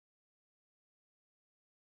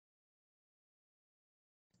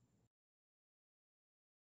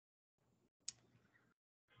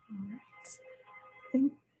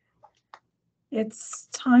It's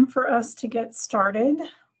time for us to get started.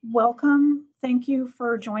 Welcome. Thank you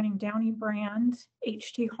for joining Downey Brand,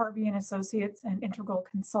 HT Harvey and Associates, and Integral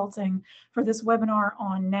Consulting for this webinar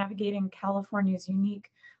on navigating California's unique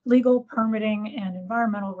legal, permitting, and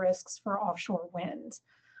environmental risks for offshore wind.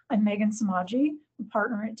 I'm Megan Samaji, a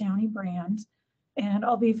partner at Downey Brand, and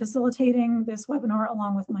I'll be facilitating this webinar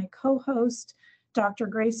along with my co-host, Dr.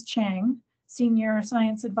 Grace Chang, Senior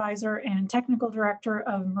Science Advisor and Technical Director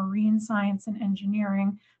of Marine Science and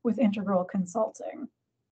Engineering with Integral Consulting.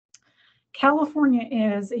 California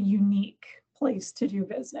is a unique place to do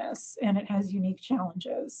business, and it has unique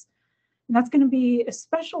challenges. And that's going to be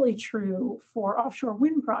especially true for offshore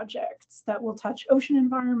wind projects that will touch ocean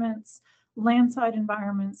environments, landside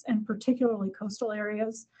environments, and particularly coastal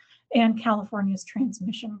areas, and California's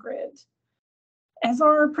transmission grid. As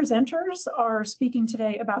our presenters are speaking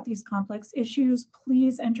today about these complex issues,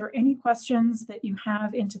 please enter any questions that you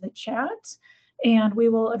have into the chat, and we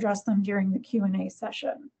will address them during the Q&A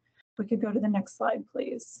session. If we could go to the next slide,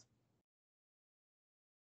 please.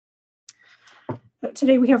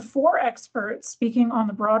 Today we have 4 experts speaking on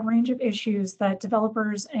the broad range of issues that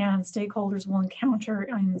developers and stakeholders will encounter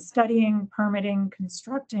in studying, permitting,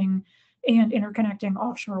 constructing, and interconnecting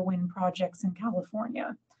offshore wind projects in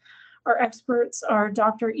California. Our experts are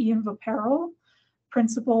Dr. Ian Voperl,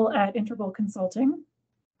 Principal at Integral Consulting,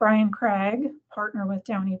 Brian Craig, Partner with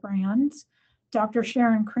Downey Brand, Dr.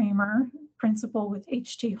 Sharon Kramer, Principal with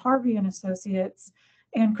HT Harvey and Associates,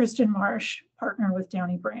 and Kristen Marsh, Partner with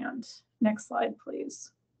Downey Brand. Next slide, please.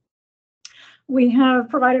 We have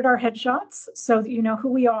provided our headshots so that you know who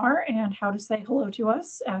we are and how to say hello to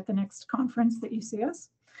us at the next conference that you see us.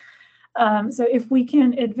 So if we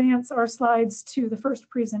can advance our slides to the first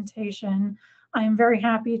presentation, I am very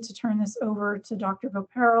happy to turn this over to Dr.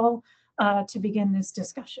 Voperl to begin this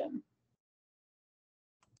discussion.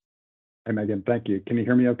 Hi, Megan. Thank you. Can you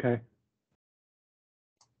hear me okay?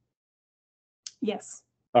 Yes.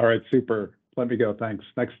 All right, super. Let me go. Thanks.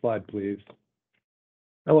 Next slide, please.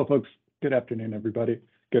 Hello, folks. Good afternoon, everybody.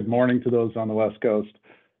 Good morning to those on the West Coast.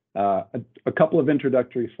 A couple of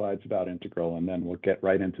introductory slides about Integral, and then we'll get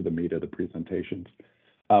right into the meat of the presentations.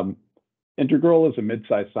 Integral is a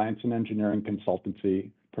mid-sized science and engineering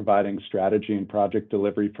consultancy providing strategy and project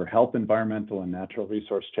delivery for health, environmental, and natural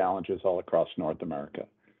resource challenges all across North America.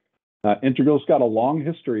 Integral's got a long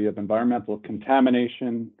history of environmental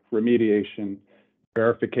contamination, remediation,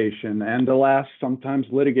 verification, and alas, sometimes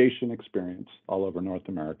litigation experience all over North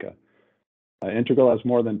America. Integral has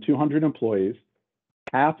more than 200 employees,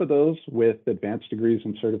 half of those with advanced degrees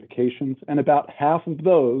and certifications, and about half of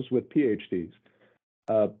those with PhDs.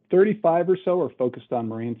 35 or so are focused on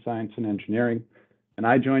marine science and engineering, and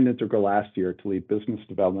I joined Integral last year to lead business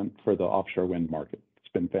development for the offshore wind market.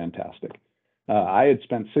 It's been fantastic. I had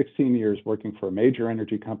spent 16 years working for a major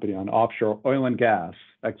energy company on offshore oil and gas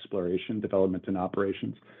exploration, development, and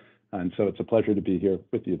operations, and so it's a pleasure to be here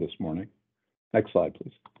with you this morning. Next slide,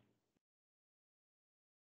 please.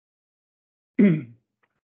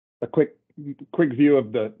 A quick view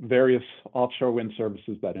of the various offshore wind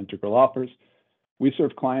services that Integral offers. We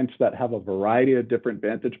serve clients that have a variety of different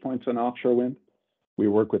vantage points on offshore wind. We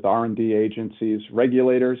work with R&D agencies,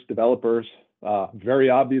 regulators, developers,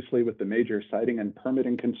 very obviously with the major siting and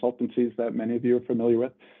permitting consultancies that many of you are familiar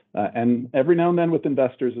with, and every now and then with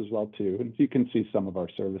investors as well too. And you can see some of our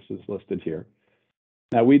services listed here.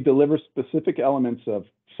 Now, we deliver specific elements of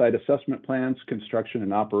site assessment plans, construction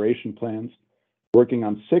and operation plans, working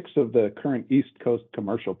on 6 of the current East Coast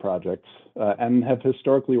commercial projects, and have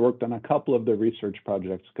historically worked on a couple of the research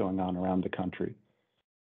projects going on around the country.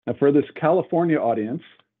 Now, for this California audience,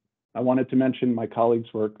 I wanted to mention my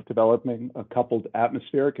colleagues' work developing a coupled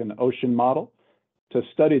atmospheric and ocean model to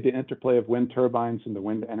study the interplay of wind turbines in the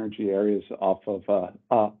wind energy areas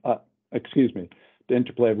the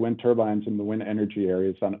interplay of wind turbines in the wind energy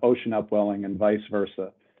areas on ocean upwelling and vice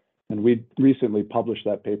versa. And we recently published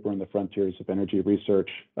that paper in the Frontiers of Energy Research.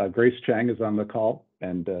 Grace Chang is on the call,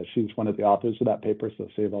 and she's one of the authors of that paper, so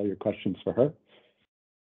save all your questions for her.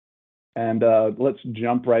 And let's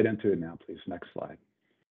jump right into it now, please. Next slide.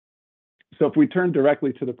 So if we turn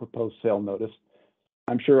directly to the proposed sale notice,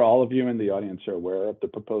 I'm sure all of you in the audience are aware of the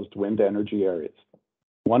proposed wind energy areas.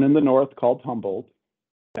 One in the north called Humboldt,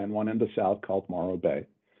 and one in the south called Morro Bay,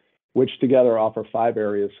 which together offer 5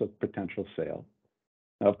 areas of potential sale.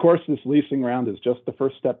 Now, of course, this leasing round is just the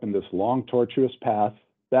first step in this long, tortuous path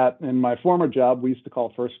that in my former job we used to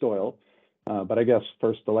call first oil, but I guess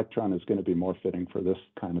first electron is going to be more fitting for this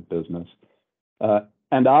kind of business.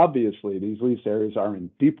 And obviously, these lease areas are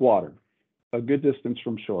in deep water, a good distance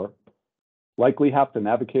from shore, likely have to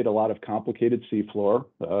navigate a lot of complicated seafloor,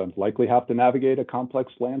 likely have to navigate a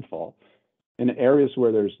complex landfall in areas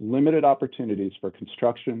where there's limited opportunities for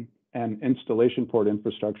construction and installation port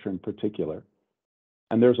infrastructure in particular.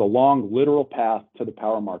 And there's a long literal path to the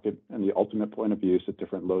power market and the ultimate point of use at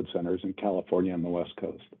different load centers in California and the West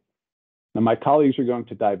Coast. Now, my colleagues are going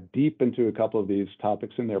to dive deep into a couple of these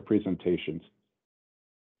topics in their presentations.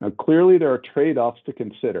 Now, clearly there are trade-offs to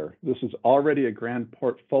consider. This is already a grand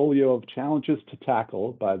portfolio of challenges to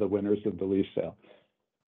tackle by the winners of the lease sale.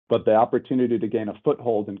 But the opportunity to gain a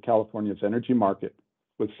foothold in California's energy market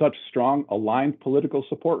with such strong aligned political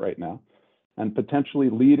support right now, and potentially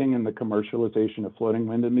leading in the commercialization of floating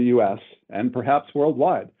wind in the US and perhaps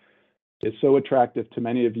worldwide, is so attractive to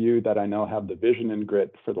many of you that I know have the vision and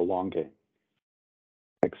grit for the long game.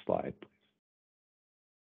 Next slide, please.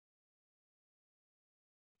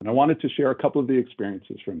 And I wanted to share a couple of the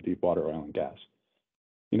experiences from deepwater oil and gas.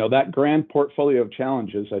 You know, that grand portfolio of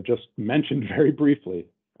challenges I just mentioned very briefly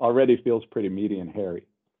already feels pretty meaty and hairy.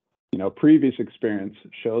 You know, previous experience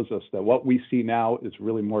shows us that what we see now is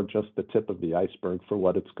really more just the tip of the iceberg for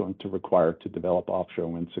what it's going to require to develop offshore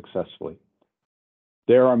wind successfully.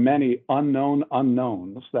 There are many unknown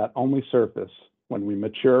unknowns that only surface when we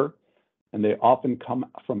mature, and they often come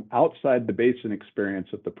from outside the basin experience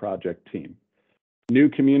of the project team. New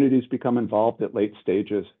communities become involved at late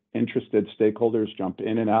stages, interested stakeholders jump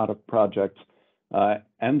in and out of projects,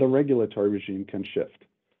 and the regulatory regime can shift.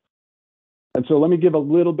 And so let me give a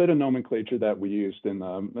little bit of nomenclature that we used in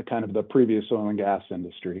the kind of the previous oil and gas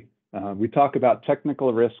industry. We talk about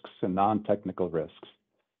technical risks and non-technical risks.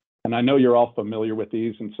 And I know you're all familiar with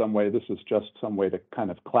these in some way. This is just some way to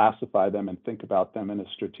kind of classify them and think about them in a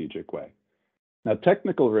strategic way. Now,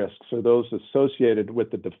 technical risks are those associated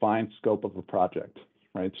with the defined scope of a project,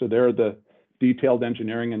 right? So they're the detailed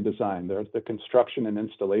engineering and design. There's the construction and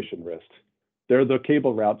installation risks. They're the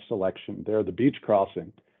cable route selection. They're the beach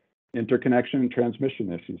crossing, interconnection and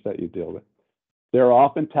transmission issues that you deal with. They're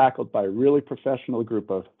often tackled by a really professional group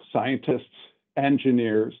of scientists,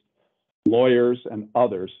 engineers, lawyers, and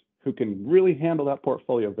others who can really handle that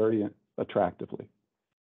portfolio very attractively.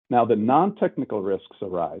 Now, the non-technical risks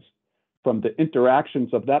arise from the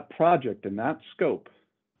interactions of that project and that scope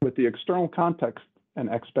with the external context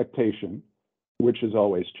and expectation, which is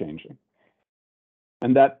always changing.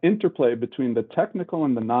 And that interplay between the technical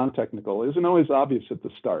and the non-technical isn't always obvious at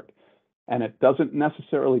the start, and it doesn't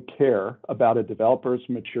necessarily care about a developer's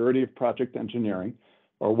maturity of project engineering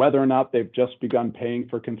or whether or not they've just begun paying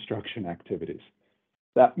for construction activities.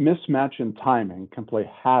 That mismatch in timing can play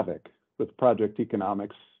havoc with project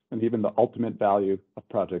economics and even the ultimate value of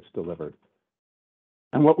projects delivered.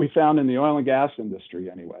 And what we found in the oil and gas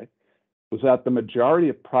industry anyway, was that the majority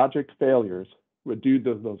of project failures were due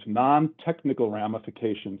to those non-technical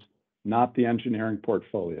ramifications, not the engineering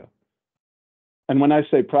portfolio. And when I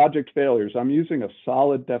say project failures, I'm using a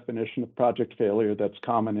solid definition of project failure that's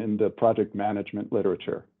common in the project management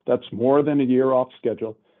literature. That's more than a year off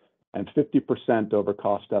schedule and 50% over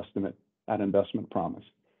cost estimate at investment promise.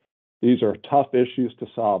 These are tough issues to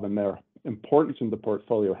solve, and their importance in the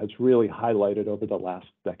portfolio has really highlighted over the last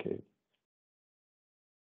decade.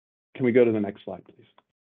 Can we go to the next slide, please?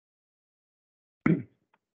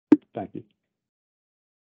 Thank you.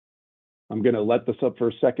 I'm going to let this up for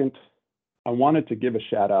a second. I wanted to give a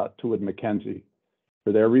shout out to Wood Mackenzie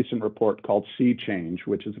for their recent report called Sea Change,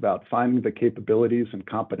 which is about finding the capabilities and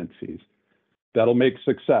competencies that'll make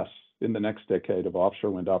success in the next decade of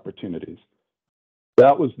offshore wind opportunities.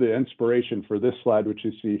 That was the inspiration for this slide, which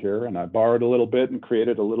you see here, and I borrowed a little bit and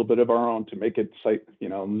created a little bit of our own to make it site,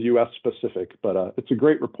 US specific, but it's a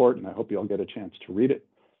great report, and I hope you all get a chance to read it.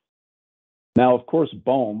 Now, of course,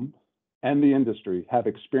 BOEM and the industry have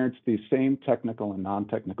experienced these same technical and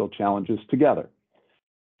non-technical challenges together.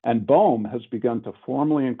 And BOEM has begun to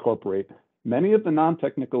formally incorporate many of the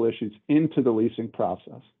non-technical issues into the leasing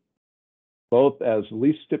process, both as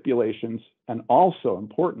lease stipulations and also,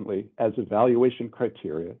 importantly, as evaluation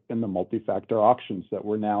criteria in the multi-factor auctions that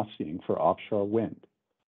we're now seeing for offshore wind.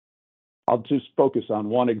 I'll just focus on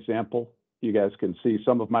one example. You guys can see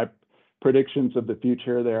some of my predictions of the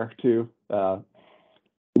future there too.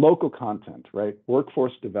 Local content, right?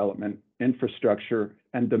 Workforce development, infrastructure,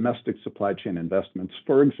 and domestic supply chain investments,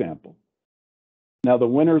 for example. Now, the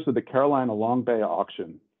winners of the Carolina Long Bay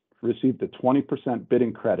auction received a 20%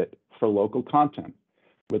 bidding credit for local content,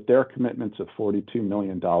 with their commitments of $42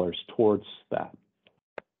 million towards that.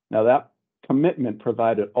 Now, that commitment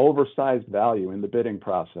provided oversized value in the bidding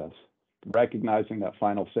process, recognizing that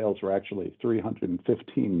final sales were actually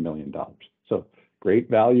 $315 million. So great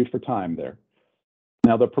value for time there.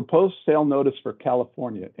 Now, the proposed sale notice for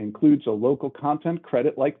California includes a local content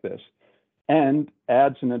credit like this and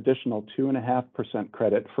adds an additional 2.5%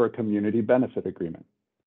 credit for a community benefit agreement.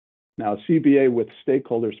 Now, a CBA with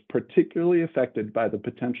stakeholders particularly affected by the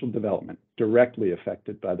potential development, directly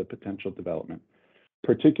affected by the potential development,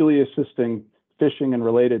 particularly assisting fishing and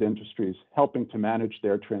related industries, helping to manage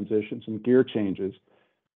their transitions and gear changes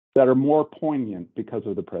that are more poignant because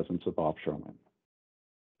of the presence of offshore wind.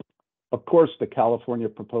 Of course, the California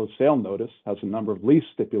proposed sale notice has a number of lease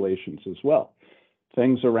stipulations as well.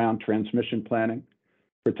 Things around transmission planning,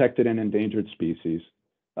 protected and endangered species,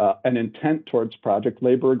 an intent towards project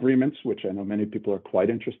labor agreements, which I know many people are quite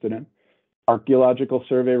interested in, archaeological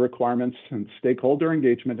survey requirements, and stakeholder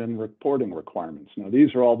engagement and reporting requirements. Now,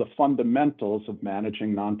 these are all the fundamentals of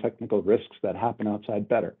managing non-technical risks that happen outside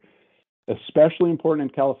better. Especially important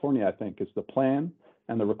in California, I think, is the plan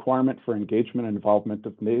and the requirement for engagement and involvement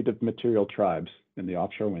of native material tribes in the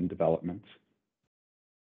offshore wind developments.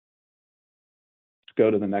 Let's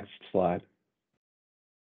go to the next slide.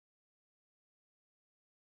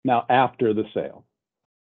 Now, after the sale,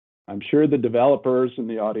 I'm sure the developers in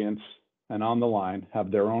the audience and on the line have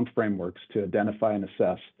their own frameworks to identify and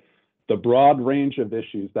assess the broad range of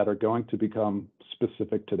issues that are going to become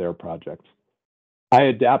specific to their projects. I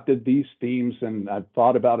adapted these themes and I've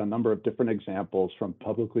thought about a number of different examples from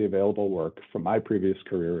publicly available work from my previous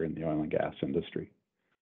career in the oil and gas industry.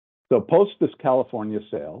 So post this California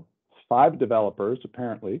sale, 5 developers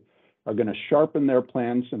apparently are going to sharpen their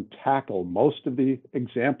plans and tackle most of the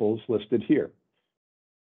examples listed here.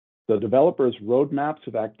 The developers' roadmaps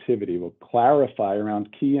of activity will clarify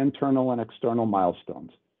around key internal and external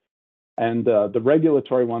milestones. And the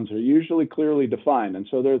regulatory ones are usually clearly defined, and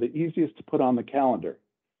so they're the easiest to put on the calendar.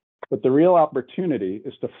 But the real opportunity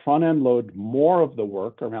is to front-end load more of the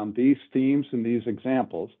work around these themes and these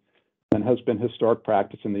examples than has been historic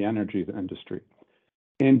practice in the energy industry.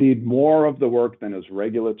 Indeed, more of the work than is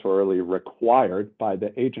regulatorily required by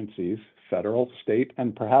the agencies, federal, state,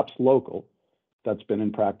 and perhaps local, that's been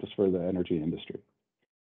in practice for the energy industry.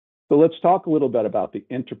 So let's talk a little bit about the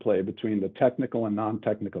interplay between the technical and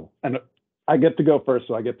non-technical. And I get to go first,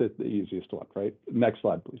 so I get the easiest one, right? Next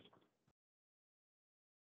slide, please.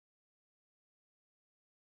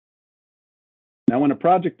 Now, when a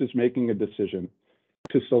project is making a decision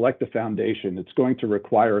to select a foundation, it's going to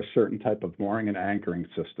require a certain type of mooring and anchoring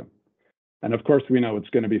system. And of course, we know it's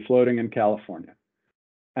going to be floating in California.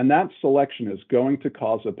 And that selection is going to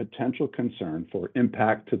cause a potential concern for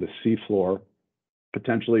impact to the seafloor,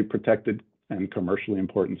 potentially protected and commercially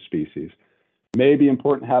important species, maybe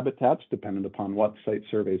important habitats, dependent upon what site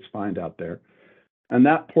surveys find out there. And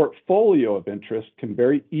that portfolio of interest can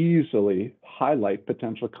very easily highlight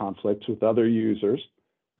potential conflicts with other users,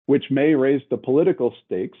 which may raise the political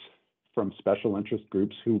stakes from special interest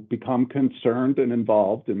groups who become concerned and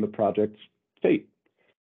involved in the project's fate.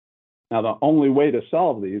 Now, the only way to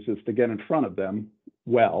solve these is to get in front of them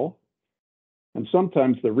well. And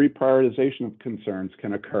sometimes the reprioritization of concerns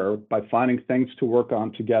can occur by finding things to work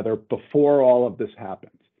on together before all of this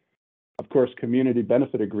happens. Of course, community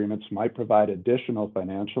benefit agreements might provide additional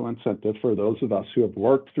financial incentive for those of us who have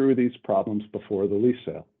worked through these problems before the lease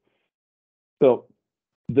sale. So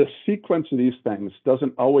the sequence of these things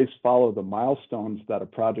doesn't always follow the milestones that a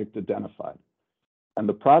project identified. And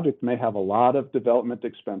the project may have a lot of development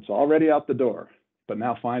expense already out the door, but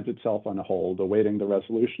now finds itself on hold, awaiting the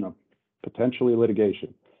resolution of potentially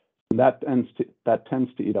litigation. And that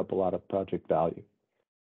tends to eat up a lot of project value.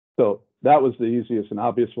 So that was the easiest and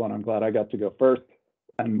obvious one. I'm glad I got to go first.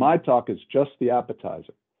 And my talk is just the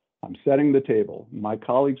appetizer. I'm setting the table. My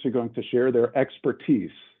colleagues are going to share their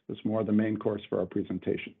expertise as more of the main course for our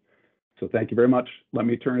presentation. So thank you very much. Let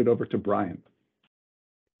me turn it over to Brian.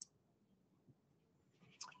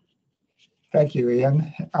 Thank you,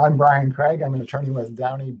 Ian. I'm Brian Craig. I'm an attorney with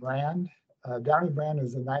Downey Brand. Downey Brand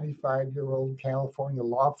is a 95-year-old California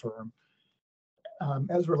law firm.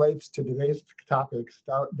 As relates to today's topics,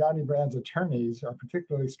 Downey Brand's attorneys are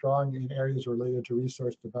particularly strong in areas related to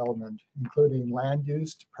resource development, including land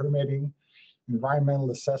use, permitting,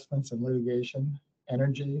 environmental assessments and litigation,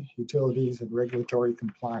 energy, utilities, and regulatory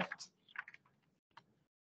compliance.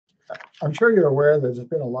 I'm sure you're aware that there's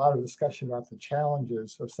been a lot of discussion about the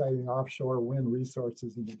challenges of siting offshore wind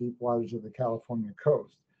resources in the deep waters of the California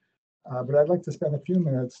coast. But I'd like to spend a few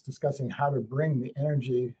minutes discussing how to bring the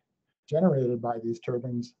energy generated by these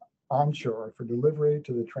turbines onshore for delivery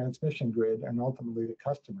to the transmission grid and ultimately to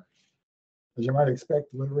customers. As you might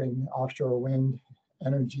expect, delivering offshore wind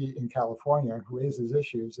energy in California raises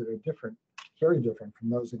issues that are different, very different from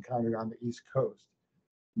those encountered on the East Coast.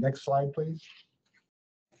 Next slide, please.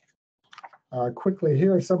 Quickly,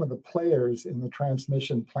 here are some of the players in the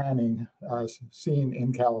transmission planning scene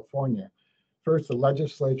in California. First, the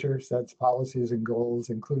legislature sets policies and goals,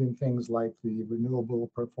 including things like the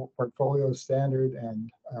Renewable Portfolio Standard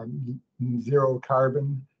and zero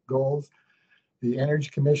carbon goals. The Energy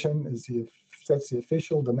Commission sets the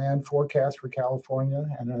official demand forecast for California,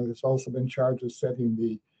 and has also been charged with setting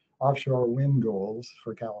the offshore wind goals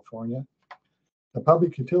for California. The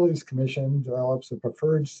Public Utilities Commission develops a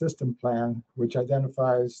preferred system plan, which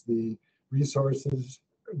identifies the resources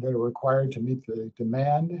that are required to meet the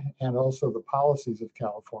demand and also the policies of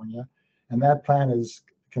California. And that plan is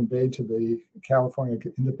conveyed to the California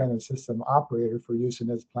Independent System Operator for use in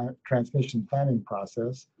its transmission planning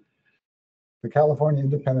process. The California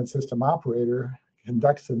Independent System Operator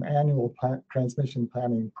conducts an annual transmission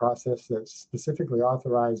planning process that specifically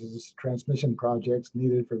authorizes transmission projects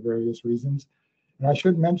needed for various reasons. And I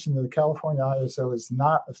should mention that the California ISO is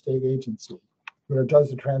not a state agency, but it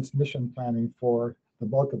does the transmission planning for the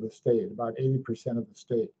bulk of the state, about 80% of the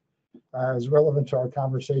state. As relevant to our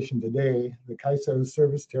conversation today, the CAISO's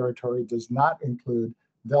service territory does not include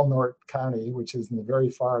Del Norte County, which is in the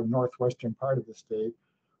very far northwestern part of the state,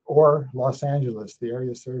 or Los Angeles, the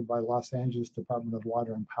area served by Los Angeles Department of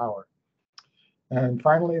Water and Power. And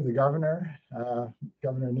finally, the governor,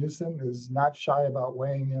 Governor Newsom, is not shy about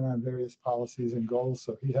weighing in on various policies and goals,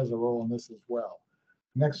 so he has a role in this as well.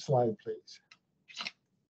 Next slide, please.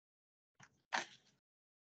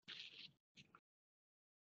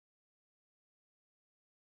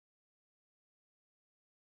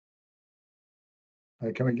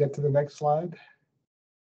 Can we get to the next slide?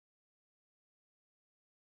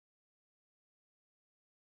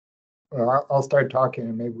 Well, I'll start talking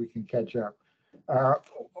and maybe we can catch up.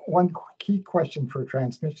 One key question for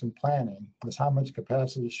transmission planning is how much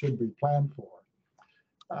capacity should we plan for?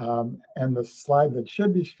 And the slide that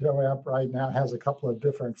should be showing up right now has a couple of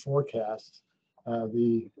different forecasts. There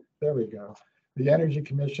we go. The Energy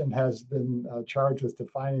Commission has been charged with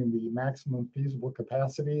defining the maximum feasible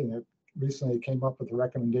capacity, and it recently came up with a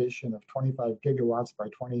recommendation of 25 gigawatts by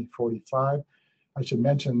 2045. I should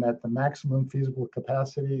mention that the maximum feasible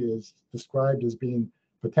capacity is described as being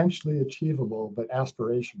potentially achievable, but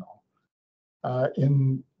aspirational.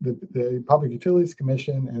 In the Public Utilities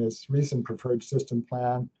Commission and its recent preferred system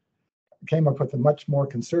plan came up with a much more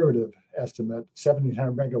conservative estimate,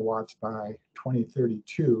 1,700 megawatts by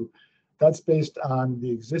 2032. That's based on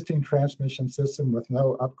the existing transmission system with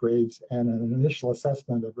no upgrades and an initial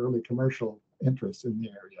assessment of early commercial interest in the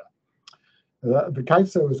area. The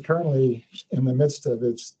CAISO is currently in the midst of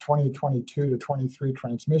its 2022 to 23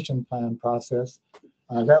 transmission plan process.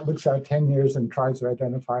 That looks at 10 years and tries to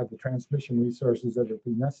identify the transmission resources that would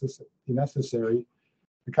be necessary.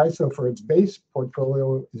 The CAISO for its base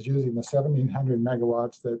portfolio is using the 1,700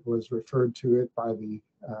 megawatts that was referred to it by the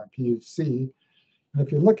PUC. And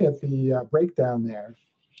if you look at the breakdown there,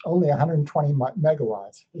 only 120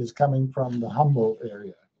 megawatts is coming from the Humboldt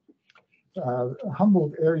area.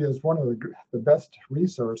 Humboldt area is one of the best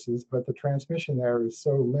resources, but the transmission there is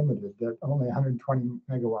so limited that only 120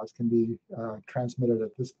 megawatts can be transmitted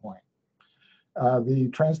at this point. The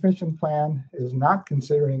transmission plan is not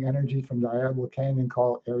considering energy from the Diablo Canyon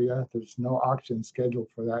Call area. There's no auction scheduled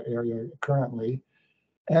for that area currently,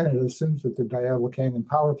 and it assumes that the Diablo Canyon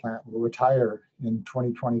Power Plant will retire in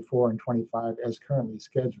 2024 and 25 as currently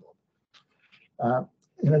scheduled.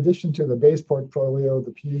 In addition to the base portfolio,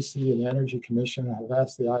 the PUC and the Energy Commission have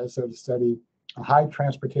asked the ISO to study a high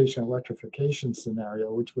transportation electrification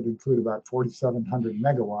scenario, which would include about 4,700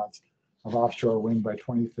 megawatts of offshore wind by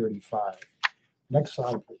 2035. Next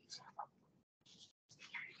slide, please.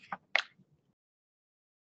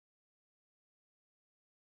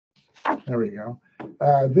 There we go.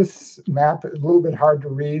 This map is a little bit hard to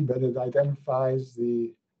read, but it identifies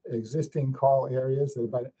the existing call areas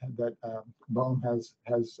that BOEM has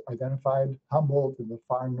identified. Humboldt in the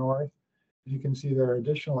far north. You can see there are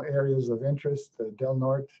additional areas of interest, Del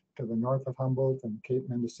Norte to the north of Humboldt and Cape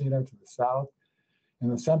Mendocino to the south. In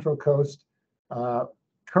the Central Coast,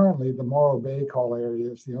 currently the Morro Bay call area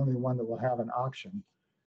is the only one that will have an auction.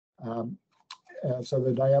 So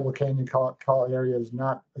the Diablo Canyon call area is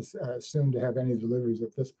not assumed to have any deliveries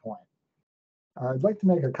at this point. I'd like to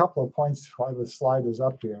make a couple of points while the slide is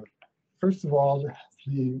up here. First of all,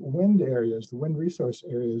 the wind areas, the wind resource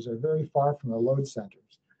areas are very far from the load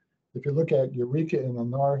centers. If you look at Eureka in the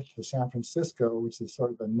north to San Francisco, which is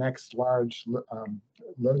sort of the next large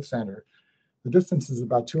load center, the distance is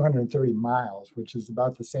about 230 miles, which is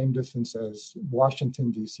about the same distance as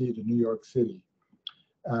Washington, D.C. to New York City.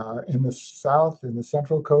 In the south, in the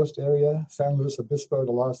Central Coast area, San Luis Obispo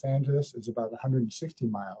to Los Angeles is about 160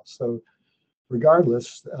 miles. So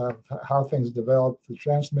regardless of how things develop, the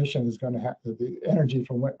transmission is going to have, the energy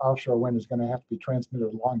from offshore wind is going to have to be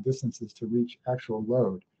transmitted long distances to reach actual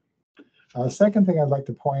load. Second thing I'd like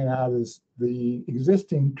to point out is the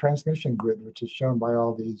existing transmission grid, which is shown by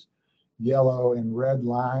all these yellow and red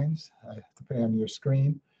lines, depending on your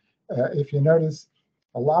screen. If you notice,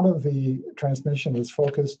 a lot of the transmission is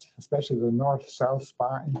focused, especially the north-south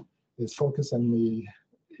spine, is focused on the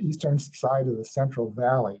eastern side of the Central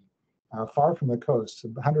Valley, far from the coast,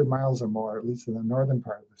 100 miles or more, at least in the northern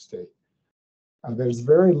part of the state. There's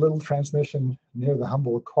very little transmission near the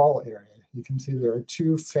Humboldt Call area. You can see there are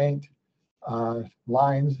two faint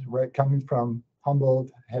lines right coming from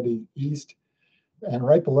Humboldt heading east, and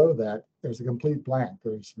right below that, there's a complete blank.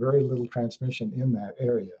 There's very little transmission in that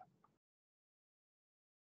area.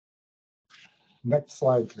 Next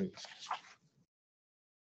slide, please.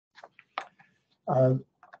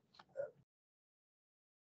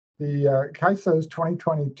 The CAISO's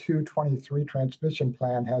 2022-23 transmission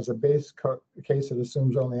plan has a base case that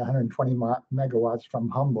assumes only 120 megawatts from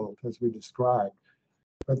Humboldt, as we described.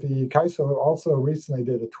 But the CAISO also recently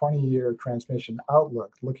did a 20-year transmission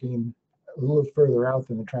outlook, looking a little further out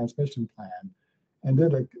than the transmission plan, and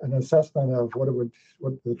did an assessment of what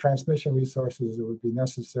the transmission resources that would be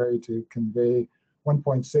necessary to convey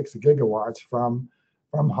 1.6 gigawatts from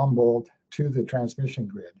Humboldt to the transmission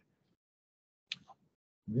grid.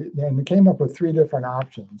 Then they came up with three different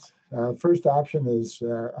options. First option is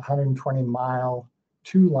 120-mile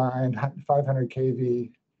two-line 500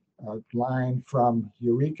 kV line from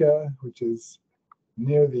Eureka, which is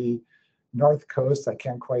near the north coast. I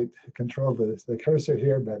can't quite control the cursor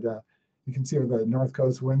here, but you can see where the north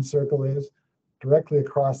coast wind circle is. Directly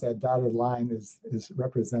across that dotted line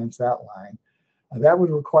represents that line. That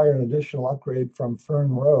would require an additional upgrade from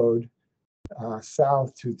Fern Road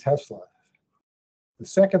south to Tesla. The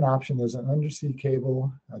second option is an undersea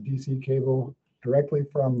cable, a DC cable, directly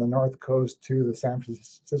from the north coast to the San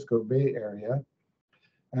Francisco Bay Area.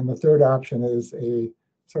 And the third option is a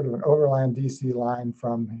sort of an overland DC line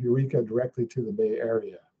from Eureka directly to the Bay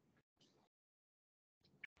Area.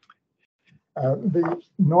 The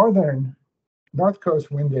north coast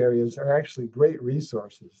wind areas are actually great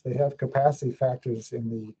resources. They have capacity factors in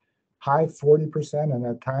the high 40% and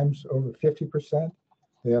at times over 50%.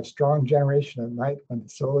 They have strong generation at night when the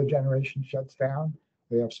solar generation shuts down.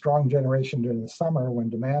 They have strong generation during the summer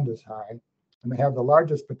when demand is high. And they have the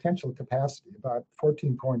largest potential capacity, about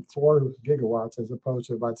 14.4 gigawatts, as opposed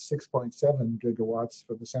to about 6.7 gigawatts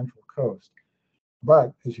for the Central Coast.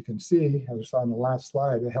 But as you can see, as I saw on the last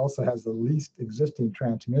slide, it also has the least existing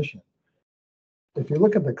transmission. If you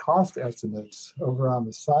look at the cost estimates over on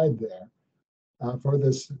the side there, for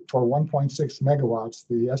 1.6 megawatts,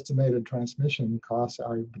 the estimated transmission costs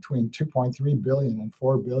are between 2.3 billion and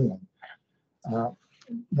 4 billion.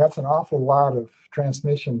 That's an awful lot of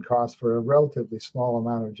transmission costs for a relatively small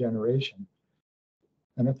amount of generation.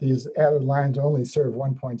 And if these added lines only serve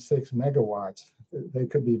 1.6 megawatts,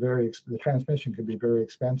 the transmission could be very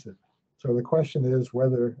expensive. So the question is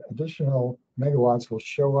whether additional megawatts will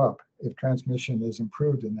show up if transmission is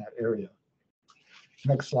improved in that area.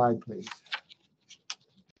 Next slide, please.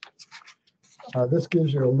 This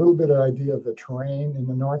gives you a little bit of idea of the terrain in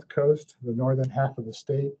the north coast, the northern half of the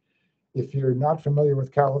state. If you're not familiar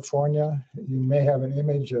with California, you may have an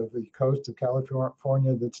image of the coast of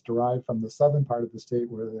California that's derived from the southern part of the state,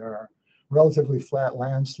 where there are relatively flat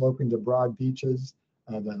lands sloping to broad beaches,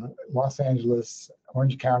 the Los Angeles,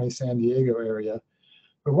 Orange County, San Diego area.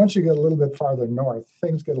 But once you get a little bit farther north,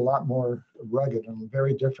 things get a lot more rugged and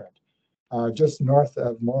very different. Just north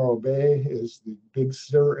of Morro Bay is the Big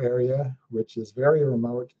Sur area, which is very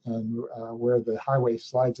remote and where the highway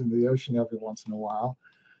slides into the ocean every once in a while.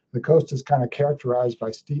 The coast is kind of characterized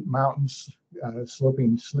by steep mountains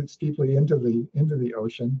sloping steeply into the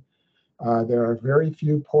ocean. There are very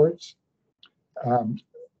few ports,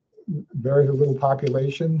 very little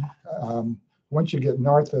population. Once you get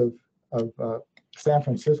north of San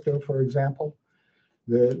Francisco, for example,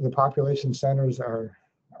 the population centers are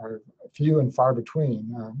few and far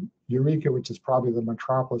between. Eureka, which is probably the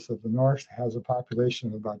metropolis of the north, has a population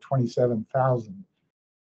of about 27,000.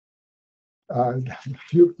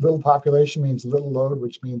 Little population means little load,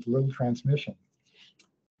 which means little transmission.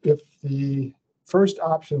 If the first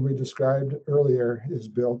option we described earlier is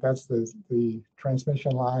built, that's the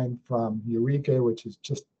transmission line from Eureka, which is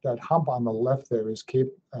just that hump on the left there is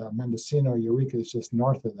Cape Mendocino. Eureka is just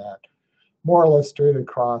north of that, more or less straight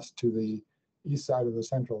across to the east side of the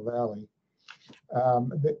Central Valley.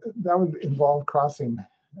 That would involve crossing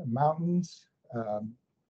mountains,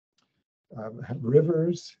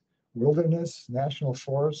 rivers, wilderness, national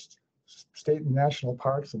forest, state and national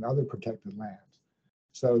parks and other protected lands.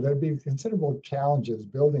 So there'd be considerable challenges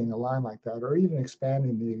building a line like that, or even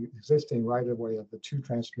expanding the existing right-of-way of the 2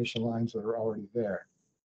 transmission lines that are already there.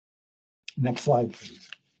 Next slide, please.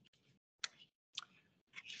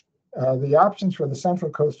 The options for the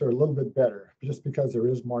Central Coast are a little bit better, just because there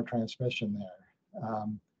is more transmission there.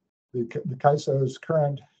 The CAISO's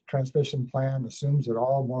current transmission plan assumes that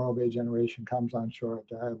all Morro Bay generation comes onshore at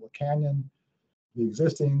Diablo Canyon. The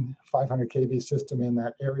existing 500 kV system in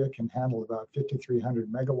that area can handle about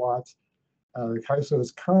 5,300 megawatts. The CAISO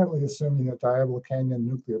is currently assuming that Diablo Canyon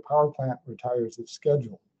Nuclear Power Plant retires as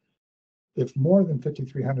scheduled. If more than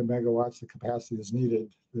 5,300 megawatts of capacity is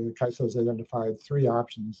needed, the CAISO has identified 3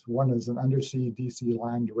 options. One is an undersea DC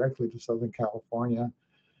line directly to Southern California.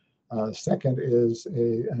 Second is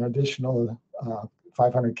an additional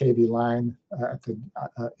 500 kV line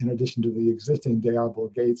in addition to the existing Diablo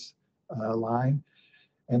Gates line.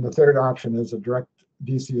 And the third option is a direct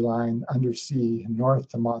DC line undersea north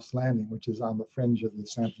to Moss Landing, which is on the fringe of the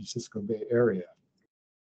San Francisco Bay Area.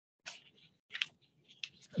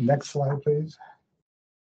 Next slide, please.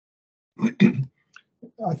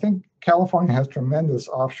 I think California has tremendous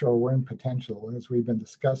offshore wind potential, as we've been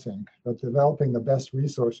discussing, but developing the best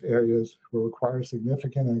resource areas will require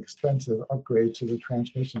significant and expensive upgrades to the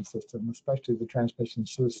transmission system, especially the transmission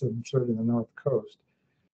system serving the North Coast.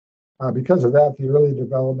 Because of that, the early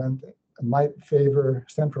development might favor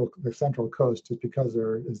the Central Coast, just because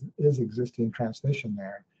there is existing transmission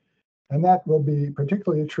there. And that will be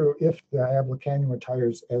particularly true if the Diablo Canyon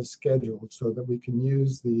retires as scheduled, so that we can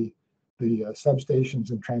use the substations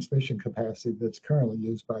and transmission capacity that's currently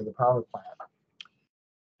used by the power plant.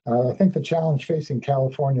 I think the challenge facing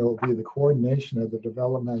California will be the coordination of the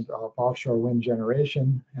development of offshore wind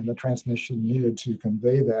generation and the transmission needed to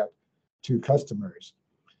convey that to customers.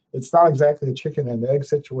 It's not exactly a chicken and egg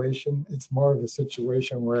situation. It's more of a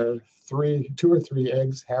situation where 2 or 3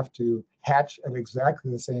 eggs have to hatch at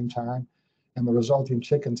exactly the same time, and the resulting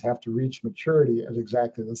chickens have to reach maturity at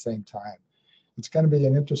exactly the same time. It's going to be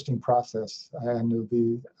an interesting process, and it'll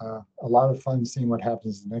be a lot of fun seeing what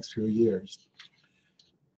happens in the next few years.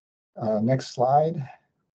 Next slide.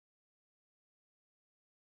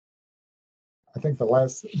 I think my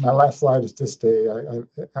last slide is just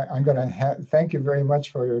I'm going to thank you very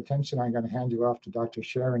much for your attention. I'm going to hand you off to Dr.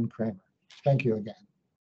 Sharon Kramer. Thank you again.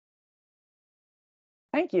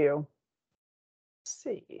 Thank you. Let's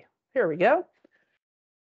see, here we go.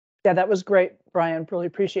 Yeah, that was great, Brian. Really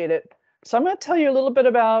appreciate it. So I'm going to tell you a little bit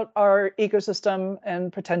about our ecosystem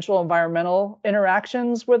and potential environmental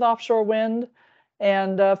interactions with offshore wind.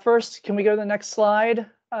 And first, can we go to the next slide?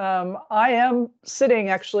 I am sitting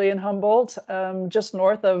actually in Humboldt, just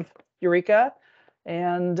north of Eureka,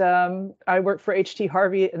 and I work for HT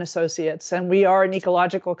Harvey and Associates, and we are an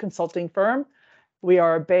ecological consulting firm. We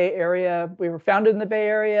are a Bay Area, we were founded in the Bay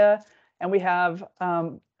Area, and we have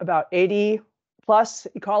about 80 plus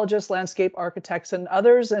ecologists, landscape architects, and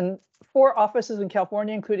others, and 4 offices in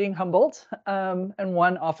California, including Humboldt, and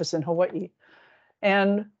 1 office in Hawaii.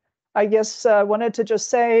 And I guess I wanted to just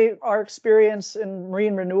say our experience in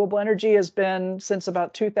marine renewable energy has been since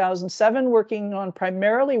about 2007, working on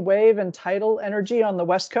primarily wave and tidal energy on the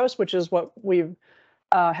West Coast, which is what we've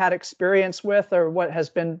had experience with, or what has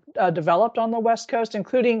been developed on the West Coast,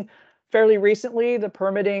 including fairly recently the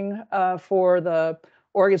permitting for the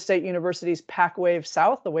Oregon State University's PacWave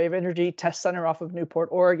South, the Wave Energy Test Center off of Newport,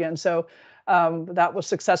 Oregon. So that was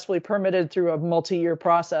successfully permitted through a multi-year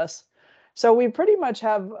process. So we pretty much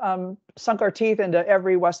have sunk our teeth into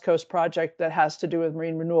every West Coast project that has to do with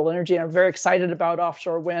marine renewable energy. And I'm very excited about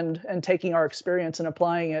offshore wind and taking our experience and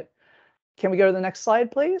applying it. Can we go to the next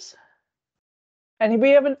slide, please? And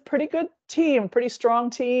we have a pretty good team, pretty strong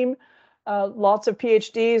team, lots of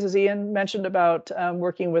PhDs, as Ian mentioned about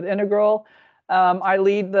working with Integral. I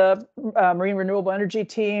lead the marine renewable energy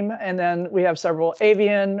team, and then we have several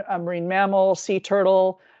avian, marine mammal, sea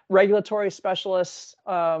turtle, regulatory specialists,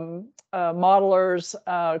 modelers,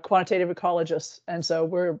 quantitative ecologists. And so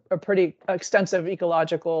we're a pretty extensive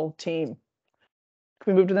ecological team.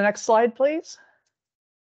 Can we move to the next slide, please?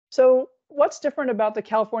 So what's different about the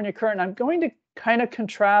California current? I'm going to kind of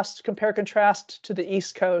compare contrast to the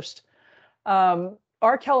East Coast.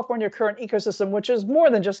 Our California current ecosystem, which is more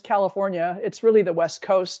than just California, it's really the West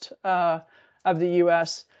Coast of the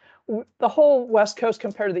US. The whole West Coast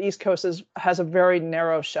compared to the East Coast has a very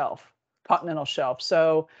narrow shelf, continental shelf.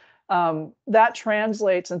 So that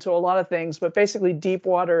translates into a lot of things, but basically deep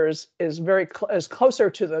water is closer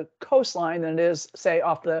to the coastline than it is, say,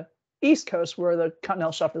 off the East Coast, where the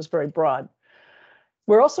continental shelf is very broad.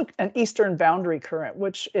 We're also an eastern boundary current,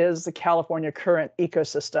 which is the California current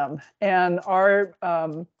ecosystem. And our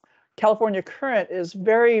California current is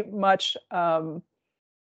very much a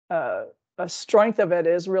strength of it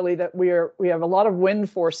is really that we have a lot of wind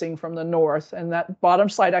forcing from the north, and that bottom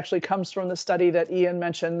slide actually comes from the study that Ian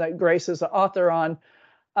mentioned that Grace is the author on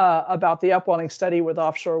about the upwelling study with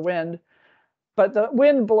offshore wind. But the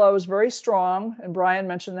wind blows very strong, and Brian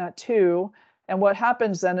mentioned that too. And what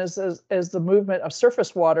happens then is the movement of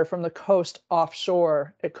surface water from the coast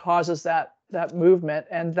offshore. It causes that movement,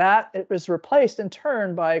 and that it was replaced in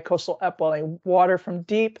turn by coastal upwelling. Water from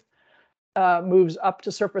deep moves up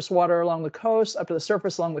to surface water along the coast, up to the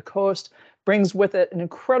surface along the coast, brings with it an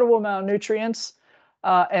incredible amount of nutrients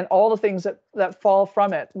and all the things that fall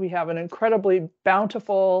from it. We have an incredibly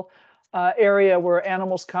bountiful area where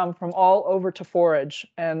animals come from all over to forage,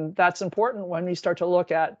 and that's important when we start to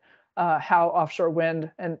look at how offshore wind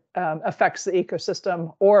affects the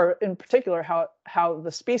ecosystem, or in particular how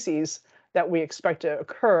the species that we expect to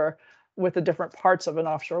occur with the different parts of an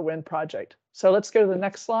offshore wind project. So let's go to the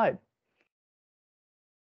next slide.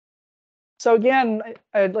 So again,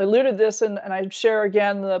 I alluded this, and I share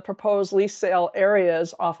again the proposed lease sale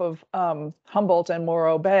areas off of Humboldt and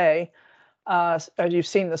Morro Bay, as you've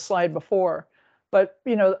seen the slide before. But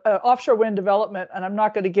offshore wind development, and I'm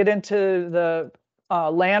not going to get into the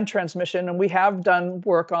land transmission, and we have done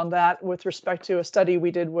work on that with respect to a study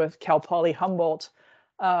we did with Cal Poly Humboldt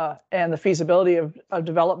and the feasibility of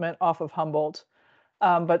development off of Humboldt.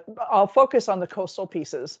 But I'll focus on the coastal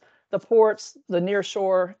pieces, the ports, the near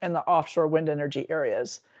shore, and the offshore wind energy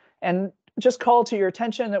areas. And just call to your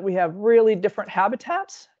attention that we have really different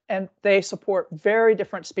habitats, and they support very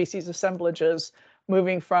different species assemblages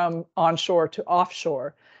moving from onshore to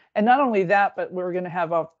offshore. And not only that, but we're going to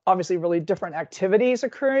have obviously really different activities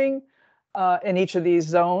occurring in each of these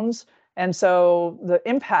zones. And so the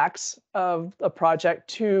impacts of a project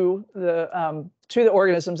to the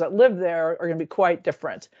organisms that live there are going to be quite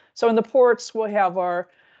different. So in the ports, we'll have our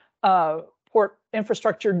port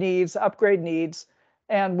infrastructure needs, upgrade needs,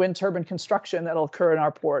 and wind turbine construction that'll occur in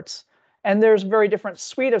our ports. And there's a very different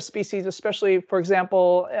suite of species, especially, for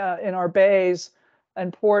example, in our bays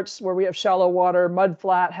and ports where we have shallow water,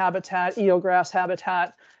 mudflat habitat, eelgrass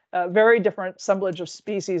habitat, very different assemblage of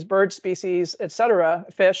species, bird species, et cetera,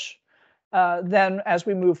 fish, than as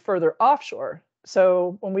we move further offshore.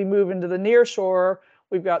 So when we move into the near shore,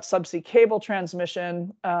 we've got subsea cable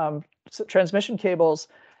transmission, transmission cables,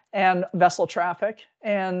 and vessel traffic.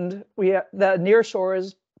 And the near shore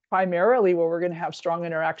is primarily where we're going to have strong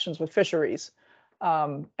interactions with fisheries.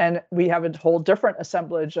 And we have a whole different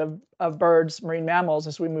assemblage of birds, marine mammals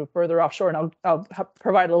as we move further offshore. And I'll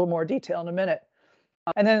provide a little more detail in a minute.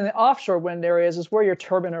 And then in the offshore wind areas is where your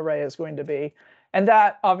turbine array is going to be. And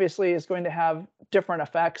that obviously is going to have different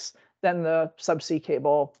effects than the subsea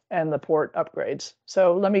cable and the port upgrades.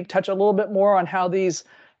 So let me touch a little bit more on how these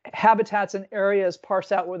habitats and areas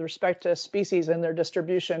parse out with respect to species and their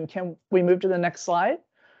distribution. Can we move to the next slide?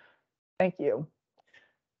 Thank you.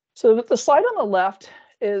 So the slide on the left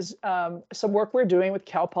is some work we're doing with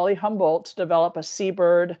Cal Poly Humboldt to develop a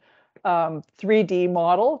seabird 3D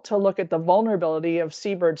model to look at the vulnerability of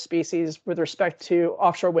seabird species with respect to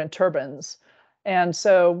offshore wind turbines. And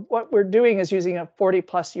so what we're doing is using a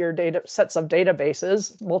 40+ year sets of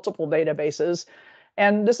databases, multiple databases.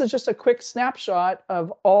 And this is just a quick snapshot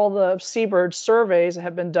of all the seabird surveys that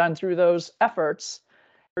have been done through those efforts.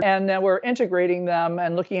 And then we're integrating them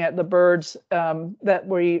and looking at the birds that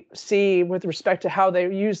we see with respect to how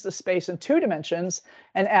they use the space in 2 dimensions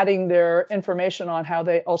and adding their information on how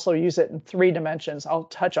they also use it in 3 dimensions. I'll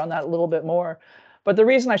touch on that a little bit more. But the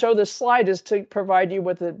reason I show this slide is to provide you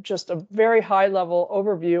with just a very high level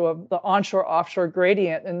overview of the onshore-offshore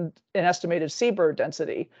gradient in estimated seabird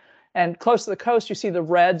density. And close to the coast, you see the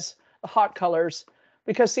reds, the hot colors,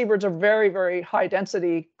 because seabirds are very, very high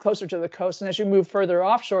density closer to the coast. And as you move further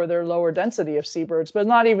offshore, they're lower density of seabirds, but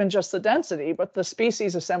not even just the density, but the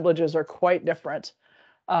species assemblages are quite different.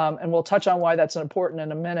 And we'll touch on why that's important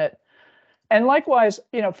in a minute. And likewise,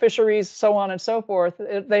 fisheries, so on and so forth,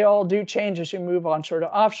 they all do change as you move onshore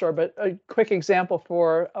to offshore. But a quick example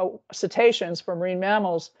for cetaceans, for marine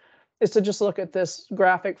mammals, is to just look at this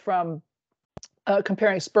graphic from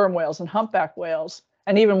comparing sperm whales and humpback whales.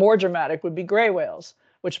 And even more dramatic would be gray whales,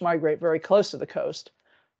 which migrate very close to the coast.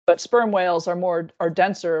 But sperm whales are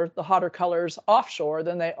denser, the hotter colors offshore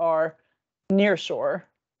than they are near shore,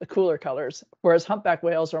 the cooler colors, whereas humpback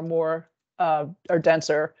whales are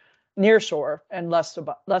denser near shore and less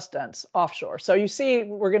dense offshore. So you see,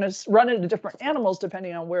 we're going to run into different animals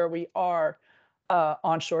depending on where we are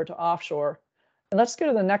onshore to offshore. And let's go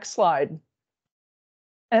to the next slide.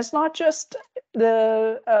 And it's not just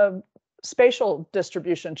the spatial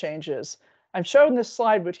distribution changes. I'm showing this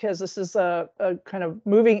slide because this is a kind of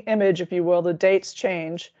moving image, if you will, the dates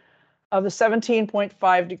change of the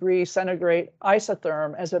 17.5 degree centigrade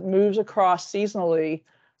isotherm as it moves across seasonally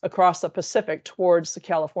across the Pacific towards the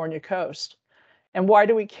California coast. And why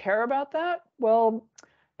do we care about that? Well,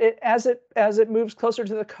 as it moves closer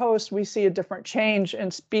to the coast, we see a different change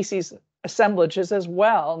in species assemblages as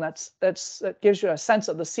well, and that gives you a sense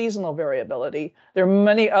of the seasonal variability. There are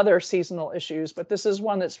many other seasonal issues, but this is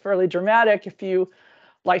one that's fairly dramatic if you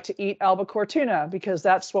like to eat albacore tuna, because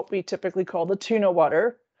that's what we typically call the tuna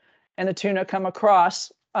water, and the tuna come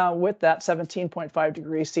across with that 17.5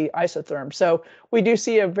 degrees C isotherm. So we do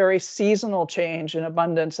see a very seasonal change in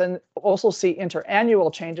abundance, and also see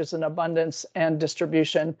interannual changes in abundance and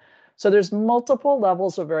distribution. So there's multiple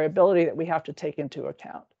levels of variability that we have to take into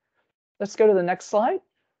account. Let's go to the next slide.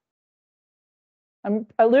 I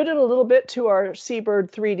alluded a little bit to our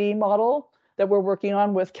seabird 3D model that we're working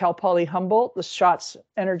on with Cal Poly Humboldt, the SCHOTS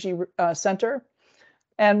Energy Center.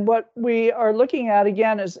 And what we are looking at,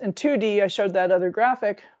 again, is in 2D, I showed that other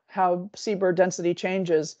graphic, how seabird density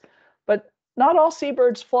changes. But not all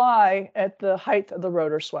seabirds fly at the height of the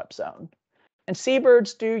rotor swept zone. And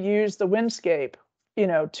seabirds do use the windscape,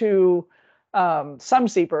 some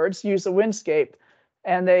seabirds use the windscape,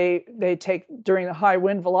 and they take, during the high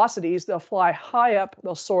wind velocities, they'll fly high up,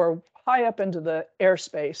 they'll soar high up into the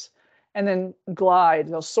airspace, and then glide,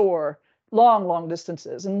 they'll soar long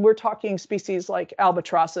distances. And we're talking species like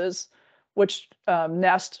albatrosses, which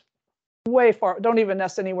nest way far, don't even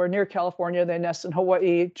nest anywhere near California. They nest in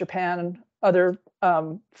Hawaii, Japan, and other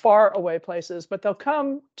far away places, but they'll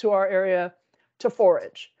come to our area to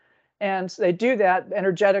forage. And they do that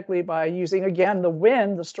energetically by using, again, the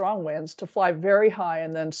wind, the strong winds, to fly very high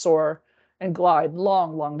and then soar and glide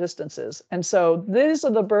long distances. And so these are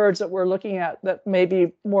the birds that we're looking at that may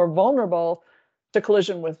be more vulnerable to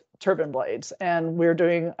collision with turbine blades. And we're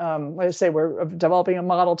doing, like I say, we're developing a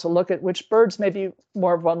model to look at which birds may be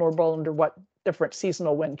more vulnerable under what different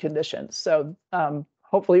seasonal wind conditions. So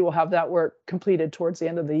hopefully we'll have that work completed towards the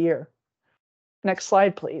end of the year. Next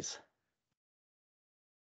slide, please.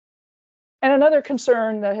 And another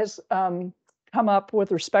concern that has come up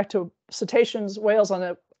with respect to cetaceans, whales on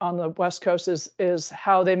the West Coast is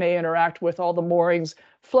how they may interact with all the moorings.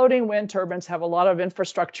 Floating wind turbines have a lot of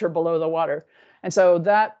infrastructure below the water. And so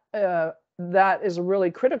that is a really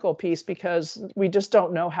critical piece, because we just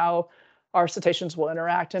don't know how our cetaceans will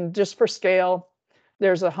interact. And just for scale,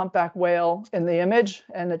 there's a humpback whale in the image,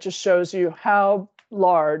 and it just shows you how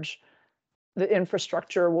large the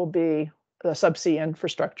infrastructure will be, the subsea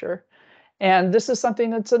infrastructure. And this is something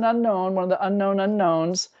that's an unknown. One of the unknown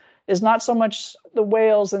unknowns is not so much the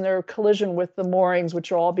whales and their collision with the moorings, which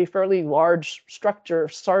will all be fairly large structure,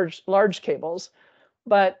 large cables,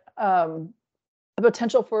 but the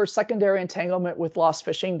potential for secondary entanglement with lost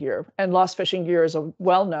fishing gear. And lost fishing gear is a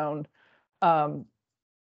well-known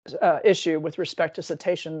issue with respect to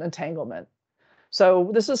cetacean entanglement. So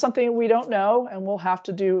this is something we don't know, and we'll have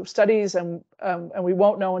to do studies, and we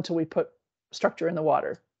won't know until we put structure in the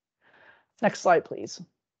water. Next slide, please.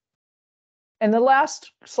 And the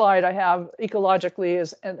last slide I have ecologically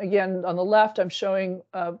is, and again, on the left, I'm showing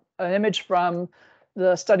an image from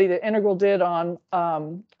the study that Integral did on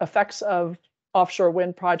effects of offshore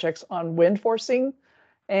wind projects on wind forcing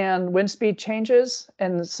and wind speed changes.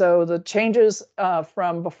 And so the changes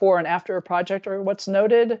from before and after a project are what's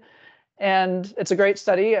noted. And it's a great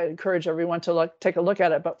study. I encourage everyone to take a look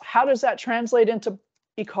at it. But how does that translate into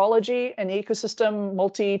ecology and ecosystem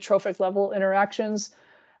multi-trophic level interactions?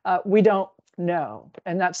 We don't know.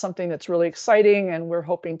 And that's something that's really exciting, and we're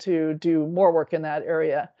hoping to do more work in that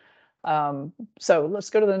area. So let's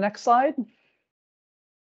go to the next slide.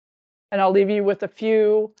 And I'll leave you with a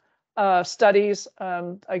few studies.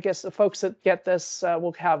 I guess the folks that get this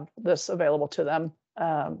will have this available to them.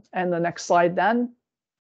 And the next slide then.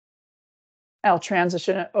 I'll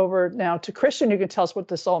transition it over now to Christian, who can tell us what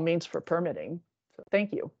this all means for permitting. So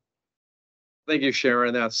thank you. Thank you,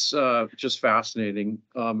 Sharon. That's just fascinating.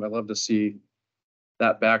 I love to see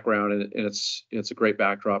that background, and it's a great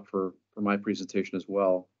backdrop for my presentation as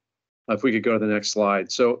well. If we could go to the next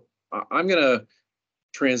slide. So I'm going to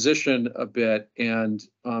transition a bit, and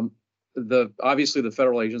obviously the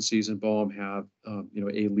federal agencies in BOEM have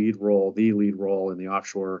the lead role in the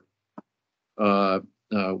offshore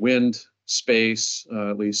wind space,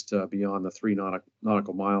 at least beyond the 3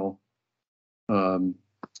 nautical mile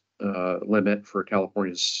limit for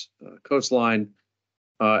California's coastline.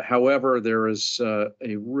 However, there is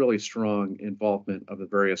a really strong involvement of the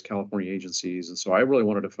various California agencies. And so I really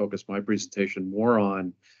wanted to focus my presentation more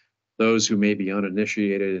on those who may be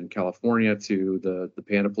uninitiated in California to the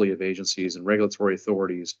panoply of agencies and regulatory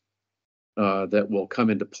authorities that will come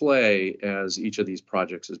into play as each of these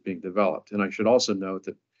projects is being developed. And I should also note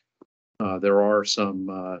that there are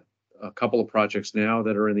a couple of projects now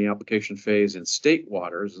that are in the application phase in state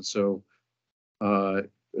waters. And so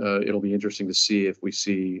it'll be interesting to see if we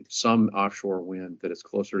see some offshore wind that is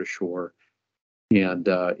closer to shore and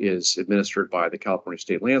is administered by the California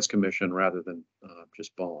State Lands Commission rather than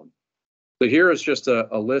just BOEM. So here is just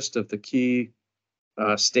a list of the key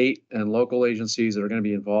state and local agencies that are going to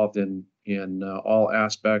be involved in all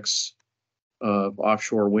aspects of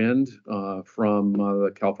offshore wind, from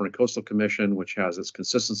the California Coastal Commission, which has its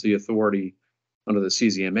consistency authority under the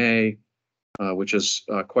CZMA, which is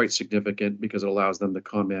quite significant because it allows them to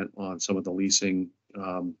comment on some of the leasing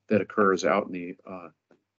that occurs out in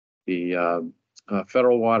the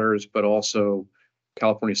federal waters, but also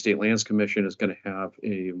California State Lands Commission is going to have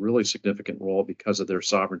a really significant role because of their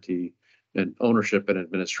sovereignty and ownership and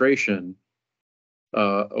administration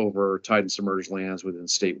over tide and submerged lands within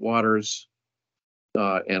state waters,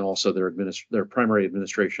 and also their primary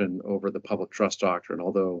administration over the public trust doctrine.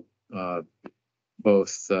 Although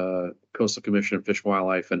both Coastal Commission, Fish and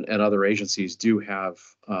Wildlife, and other agencies do have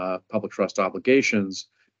public trust obligations,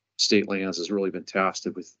 state lands has really been tasked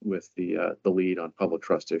with the lead on public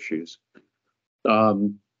trust issues.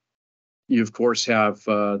 You, of course, have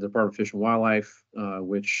the Department of Fish and Wildlife,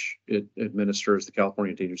 which it administers the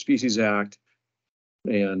California Endangered Species Act,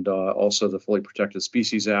 and also the Fully Protected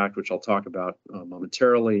Species Act, which I'll talk about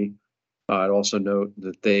momentarily. I'd also note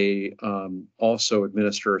that they also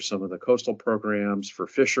administer some of the coastal programs for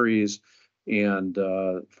fisheries and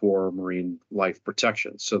for marine life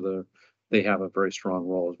protection. So they have a very strong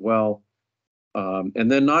role as well. And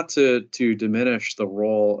then not to diminish the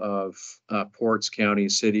role of ports,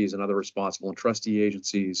 counties, cities, and other responsible and trustee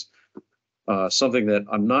agencies. Something that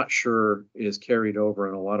I'm not sure is carried over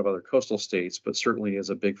in a lot of other coastal states, but certainly is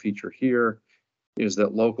a big feature here, is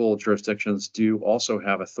that local jurisdictions do also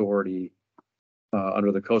have authority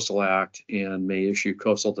under the Coastal Act and may issue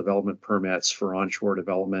coastal development permits for onshore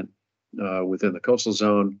development within the coastal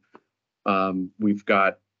zone. We've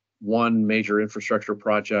got one major infrastructure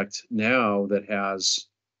project now that has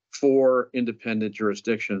 4 independent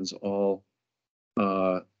jurisdictions all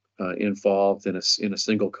involved in a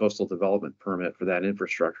single coastal development permit for that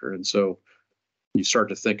infrastructure. And so you start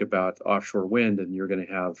to think about offshore wind, and you're going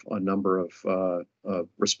to have a number of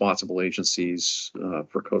responsible agencies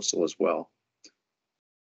for coastal as well.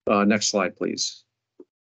 Next slide, please.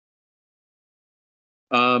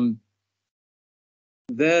 Then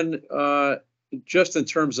just in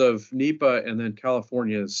terms of NEPA and then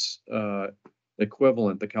California's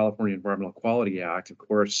equivalent, the California Environmental Quality Act, of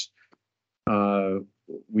course,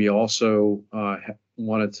 we also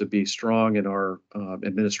wanted to be strong in our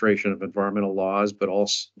administration of environmental laws, but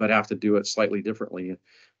have to do it slightly differently,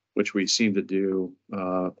 which we seem to do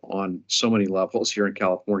on so many levels here in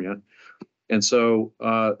California. And so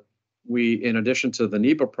in addition to the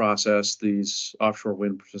NEPA process, these offshore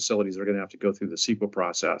wind facilities are going to have to go through the CEQA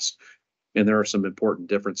process. And there are some important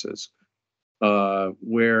differences.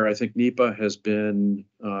 Where I think NEPA has been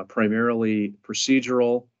primarily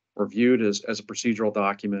procedural or viewed as a procedural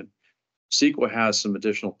document, CEQA has some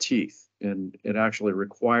additional teeth, and it actually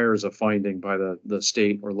requires a finding by the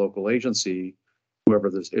state or local agency, whoever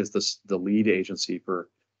this is the lead agency for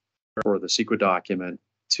the CEQA document,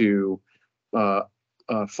 to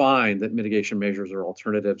find that mitigation measures or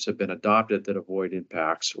alternatives have been adopted that avoid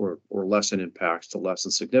impacts or lessen impacts to less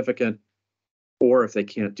than significant. Or if they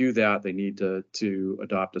can't do that, they need to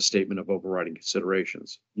adopt a statement of overriding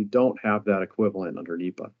considerations. You don't have that equivalent under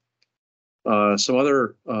NEPA. Some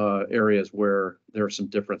other areas where there are some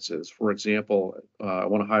differences. For example, I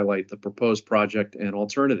want to highlight the proposed project and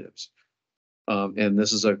alternatives. And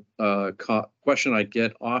this is a question I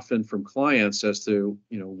get often from clients as to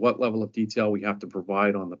what level of detail we have to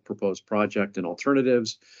provide on the proposed project and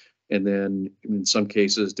alternatives. And then in some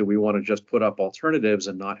cases, do we want to just put up alternatives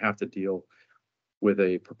and not have to deal with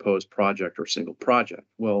a proposed project or single project?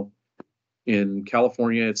 Well, in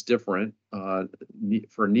California, it's different.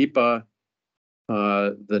 For NEPA,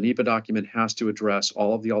 the NEPA document has to address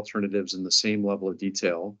all of the alternatives in the same level of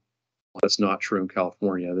detail. That's not true in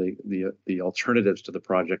California. The alternatives to the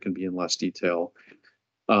project can be in less detail.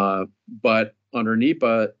 But under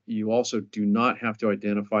NEPA, you also do not have to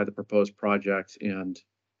identify the proposed project and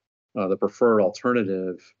the preferred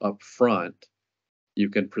alternative up front. You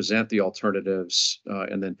can present the alternatives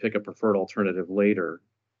and then pick a preferred alternative later.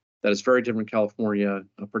 that is very different in California,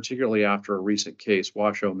 particularly after a recent case,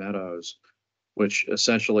 Washoe Meadows, which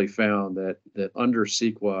essentially found that under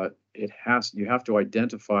CEQA, you have to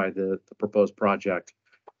identify the proposed project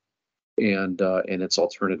and its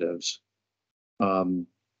alternatives. The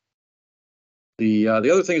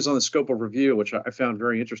other thing is on the scope of review, which I found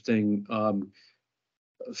very interesting.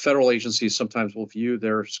 Federal agencies sometimes will view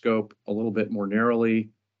their scope a little bit more narrowly.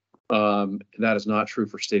 That is not true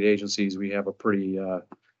for state agencies. We have a pretty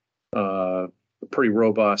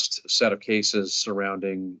robust set of cases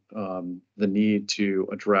surrounding the need to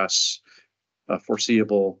address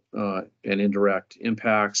foreseeable and indirect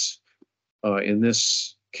impacts. In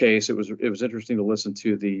this case, it was interesting to listen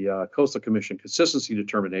to the Coastal Commission consistency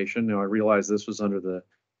determination. Now, I realize this was under the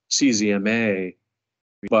CZMA,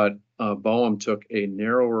 but BOEM took a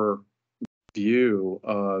narrower view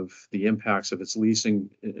of the impacts of its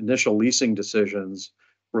initial leasing decisions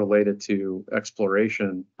related to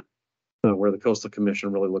exploration, where the Coastal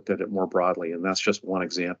Commission really looked at it more broadly, and that's just one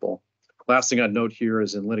example. Last thing I'd note here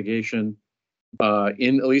is in litigation, at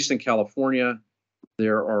least in California,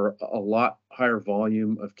 there are a lot higher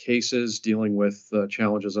volume of cases dealing with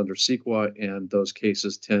challenges under CEQA, and those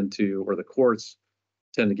cases or the courts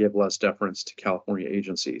tend to give less deference to California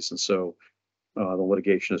agencies. And so the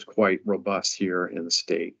litigation is quite robust here in the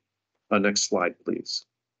state. Next slide, please.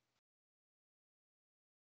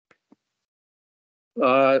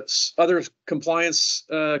 Other compliance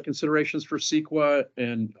considerations for CEQA,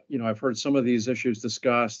 and I've heard some of these issues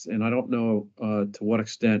discussed, and I don't know to what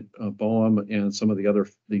extent BOEM and some of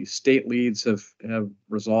the state leads have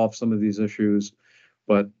resolved some of these issues,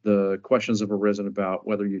 but the questions have arisen about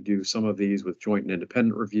whether you do some of these with joint and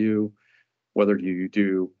independent review, whether you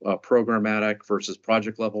do programmatic versus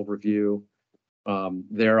project level review.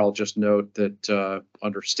 There, I'll just note that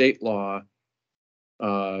under state law,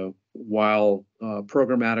 while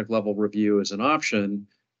programmatic level review is an option,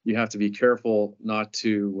 you have to be careful not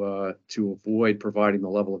to avoid providing the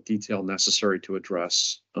level of detail necessary to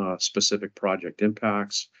address specific project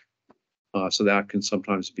impacts. So that can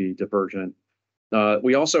sometimes be divergent.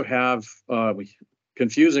 We also have,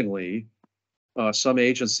 confusingly, some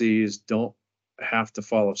agencies don't have to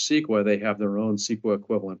follow CEQA. They have their own CEQA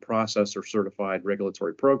equivalent process or certified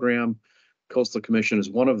regulatory program. Coastal Commission is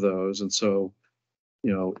one of those, and so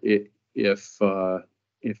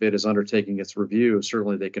if it is undertaking its review,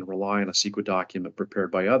 certainly they can rely on a CEQA document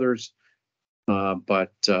prepared by others,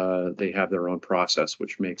 but they have their own process,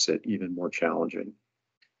 which makes it even more challenging.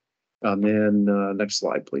 And then next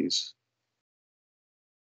slide, please.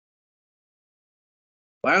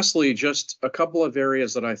 Lastly, just a couple of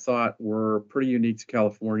areas that I thought were pretty unique to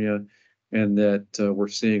California and that we're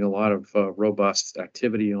seeing a lot of robust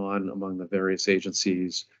activity on among the various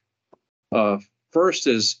agencies. First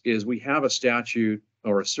is we have a statute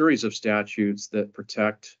or a series of statutes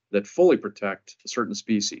that fully protect certain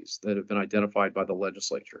species that have been identified by the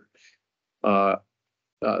legislature.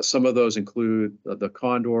 Some of those include the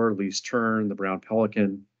condor, least tern, the brown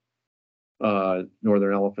pelican,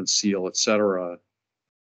 northern elephant seal, etc.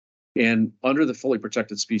 And under the fully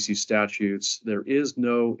protected species statutes, there is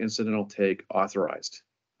no incidental take authorized.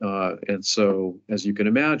 And so, as you can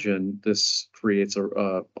imagine, this creates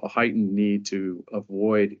a heightened need to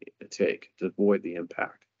avoid a take, to avoid the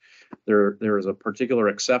impact. There is a particular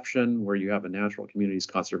exception where you have a natural communities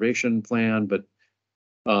conservation plan, but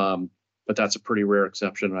that's a pretty rare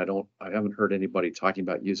exception. I haven't heard anybody talking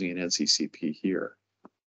about using an NCCP here.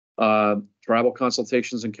 Tribal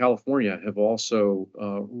consultations in California have also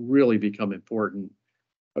really become important,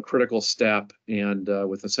 a critical step, and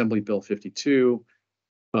with Assembly Bill 52.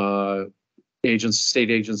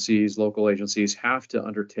 State agencies, local agencies have to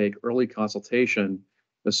undertake early consultation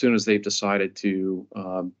as soon as they've decided to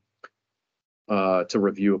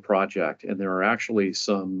review a project. And there are actually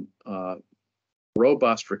some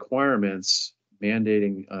robust requirements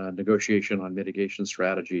mandating negotiation on mitigation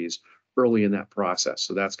strategies early in that process.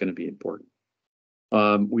 So that's going to be important.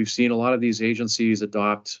 We've seen a lot of these agencies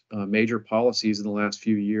adopt major policies in the last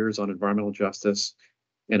few years on environmental justice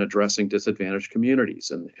and addressing disadvantaged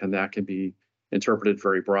communities. And that can be interpreted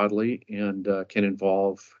very broadly and can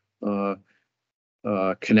involve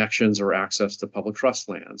connections or access to public trust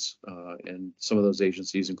lands. And some of those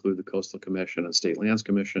agencies include the Coastal Commission and State Lands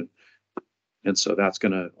Commission. And so that's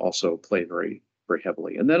going to also play very, very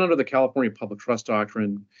heavily. And then under the California Public Trust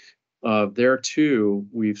Doctrine, there too,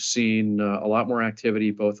 we've seen a lot more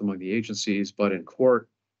activity both among the agencies, but in court.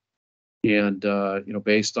 And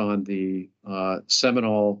based on the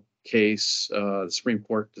seminal case, the Supreme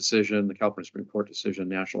Court decision, the California Supreme Court decision,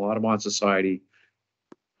 National Audubon Society,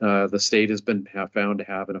 the state has been found to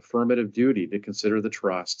have an affirmative duty to consider the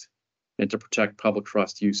trust and to protect public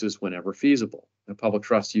trust uses whenever feasible. And public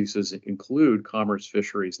trust uses include commerce,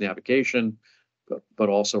 fisheries, navigation, but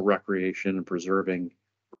also recreation and preserving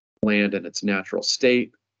land in its natural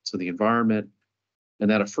state, so the environment. And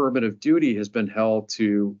that affirmative duty has been held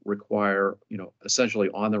to require, essentially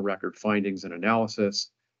on the record findings and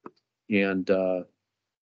analysis, and I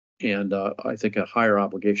think a higher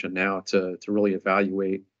obligation now to really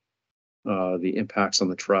evaluate the impacts on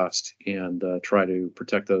the trust and try to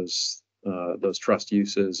protect those trust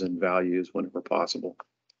uses and values whenever possible.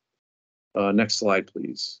 Next slide,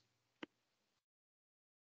 please.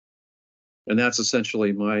 And that's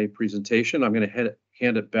essentially my presentation. I'm going to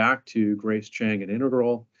hand it back to Grace Chang at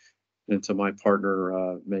Integral and to my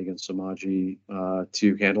partner, Megan Samaji,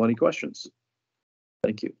 to handle any questions.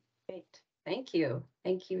 Thank you. Great. Thank you.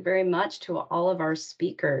 Thank you very much to all of our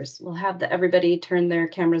speakers. We'll have everybody turn their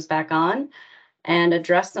cameras back on and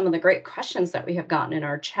address some of the great questions that we have gotten in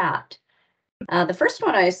our chat. The first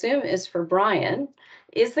one, I assume, is for Brian.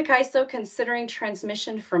 Is the CAISO considering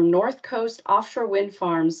transmission from North Coast offshore wind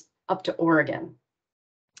farms up to Oregon?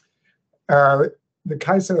 The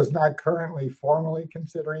CAISO is not currently formally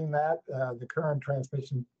considering that. The current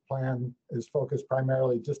transmission plan is focused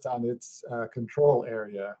primarily just on its control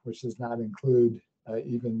area, which does not include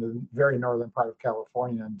even the very northern part of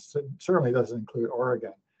California, and certainly doesn't include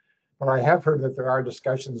Oregon. But I have heard that there are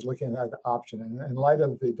discussions looking at the option, and in light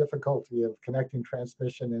of the difficulty of connecting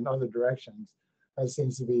transmission in other directions, that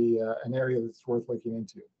seems to be an area that's worth looking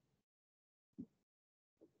into.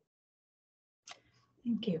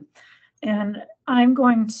 Thank you. And I'm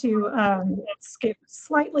going to skip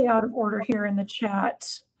slightly out of order here in the chat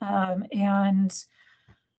and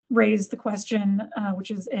raise the question, which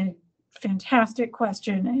is a fantastic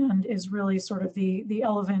question and is really sort of the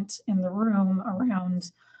elephant in the room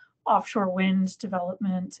around offshore wind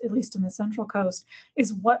development, at least in the Central Coast,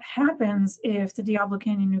 is what happens if the Diablo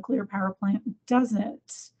Canyon nuclear power plant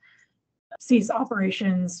doesn't cease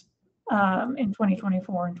operations in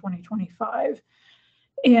 2024 and 2025.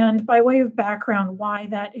 And by way of background, why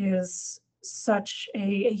that is such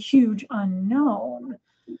a huge unknown.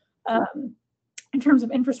 In terms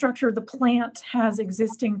of infrastructure, the plant has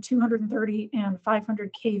existing 230 and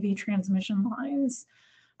 500 kV transmission lines.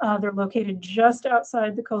 They're located just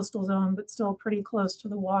outside the coastal zone, but still pretty close to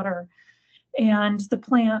the water. And the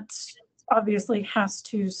plant obviously has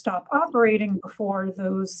to stop operating before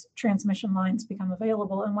those transmission lines become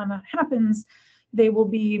available. And when that happens, they will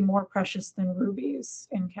be more precious than rubies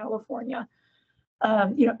in California.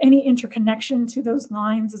 Any interconnection to those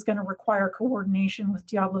lines is going to require coordination with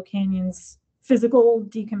Diablo Canyon's physical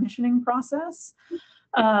decommissioning process,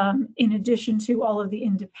 in addition to all of the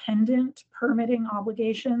independent permitting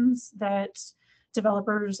obligations that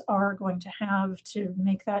developers are going to have to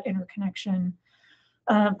make that interconnection.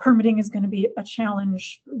 Permitting is going to be a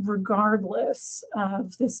challenge regardless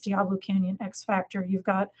of this Diablo Canyon X factor. You've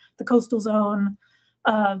got the coastal zone,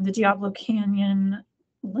 the Diablo Canyon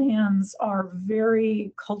lands are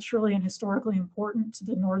very culturally and historically important to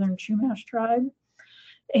the Northern Chumash tribe.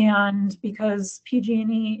 And because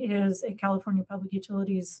PG&E is a California Public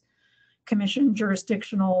Utilities Commission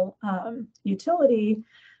jurisdictional utility,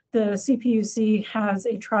 the CPUC has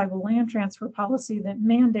a tribal land transfer policy that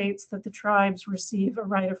mandates that the tribes receive a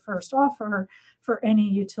right of first offer for any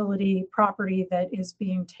utility property that is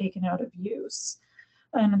being taken out of use.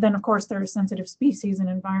 And then, of course, there are sensitive species and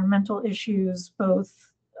environmental issues,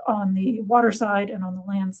 both on the water side and on the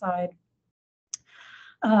land side.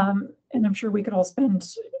 And I'm sure we could all spend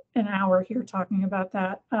an hour here talking about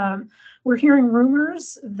that. We're hearing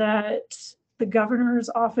rumors that the governor's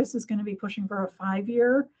office is going to be pushing for a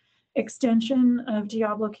 5-year extension of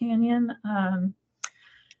Diablo Canyon.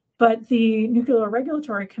 But the Nuclear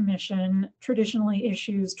Regulatory Commission traditionally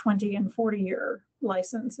issues 20 and 40-year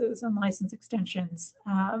licenses and license extensions.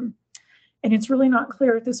 And it's really not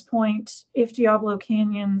clear at this point if Diablo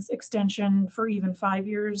Canyon's extension for even 5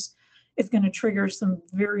 years is going to trigger some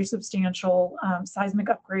very substantial seismic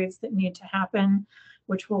upgrades that need to happen,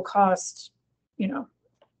 which will cost,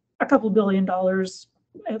 a couple $2 billion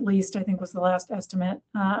at least, I think was the last estimate.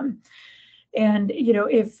 And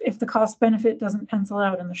if the cost benefit doesn't pencil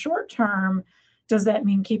out in the short term, does that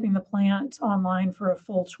mean keeping the plant online for a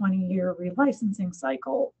full 20-year relicensing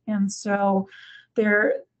cycle? And so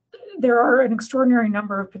there are an extraordinary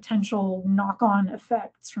number of potential knock-on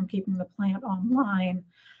effects from keeping the plant online.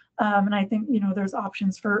 And I think, there's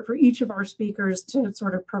options for each of our speakers to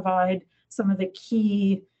sort of provide some of the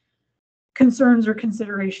key concerns or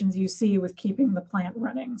considerations you see with keeping the plant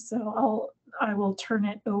running. So I will turn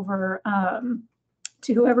it over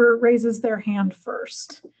to whoever raises their hand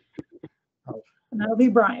first. And that'll be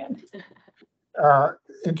Brian.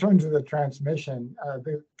 In terms of the transmission,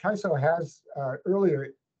 the CAISO has earlier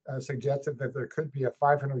suggested that there could be a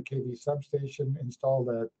 500 kV substation installed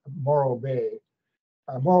at Morro Bay.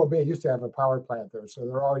 Morro Bay used to have a power plant there, so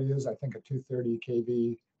there already is, I think, a 230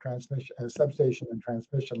 kV transmission substation and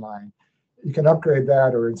transmission line. You can upgrade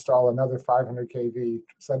that or install another 500 kV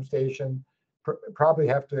substation. Probably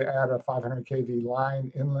have to add a 500 kV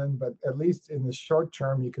line inland, but at least in the short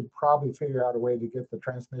term, you could probably figure out a way to get the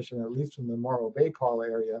transmission, at least from the Morro Bay call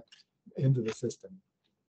area, into the system.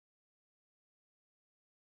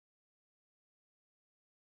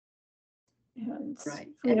 And Right.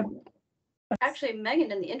 we have- And actually,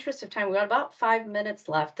 Megan, in the interest of time, we've got about 5 minutes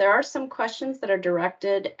left. There are some questions that are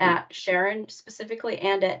directed at Sharon specifically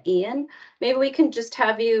and at Ian. Maybe we can just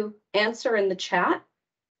have you answer in the chat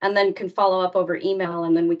and then can follow up over email,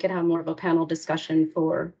 and then we can have more of a panel discussion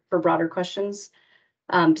for broader questions.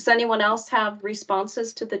 Does anyone else have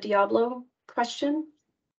responses to the Diablo question?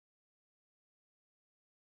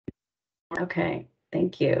 Okay,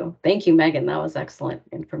 thank you. Thank you, Megan. That was excellent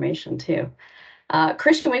information too.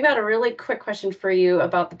 Christian, we've got a really quick question for you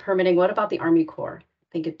about the permitting. What about the Army Corps?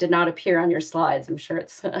 I think it did not appear on your slides. I'm sure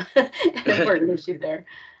it's an important issue there.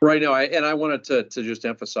 Right. No, I wanted to just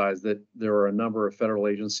emphasize that there are a number of federal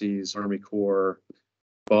agencies, Army Corps,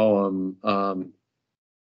 BOEM,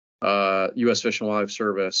 U.S. Fish and Wildlife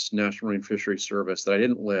Service, National Marine Fisheries Service that I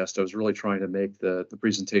didn't list. I was really trying to make the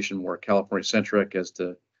presentation more California centric as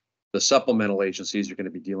to the supplemental agencies you're going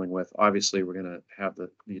to be dealing with. Obviously, we're going to have the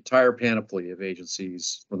entire panoply of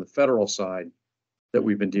agencies from the federal side that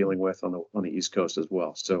we've been dealing with on the East Coast as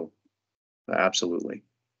well. So, absolutely.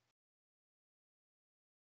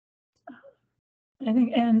 I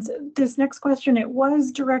think, and this next question, it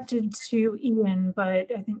was directed to Ian, but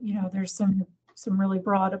I think, there's some really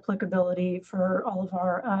broad applicability for all of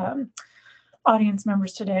our audience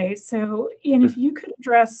members today. So Ian, if you could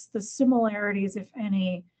address the similarities, if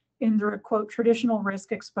any, in the quote traditional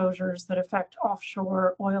risk exposures that affect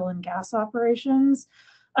offshore oil and gas operations,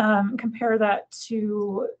 compare that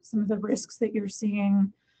to some of the risks that you're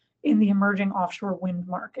seeing in the emerging offshore wind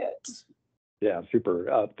market. Yeah,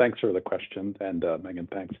 super. Thanks for the question, and Megan,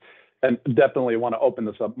 thanks. And definitely want to open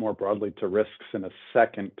this up more broadly to risks in a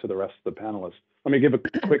second to the rest of the panelists. Let me give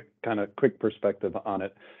a quick perspective on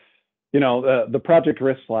it. The project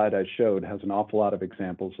risk slide I showed has an awful lot of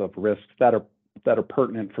examples of risks that are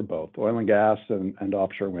pertinent for both oil and gas and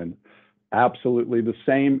offshore wind. Absolutely the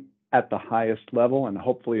same at the highest level, and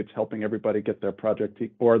hopefully it's helping everybody get their project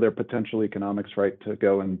or their potential economics right to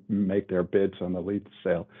go and make their bids on the lead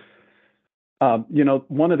sale.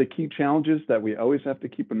 One of the key challenges that we always have to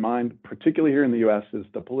keep in mind, particularly here in the U.S., is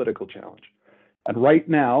the political challenge. And right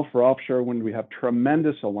now, for offshore wind, we have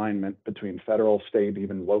tremendous alignment between federal, state,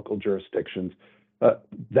 even local jurisdictions.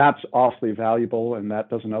 That's awfully valuable, and that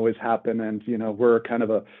doesn't always happen. And, we're kind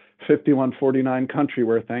of a 51-49 country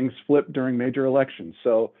where things flip during major elections.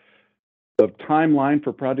 So the timeline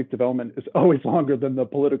for project development is always longer than the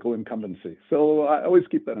political incumbency. So I always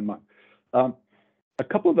keep that in mind. A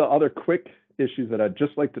couple of the other quick issues that I'd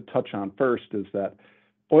just like to touch on first is that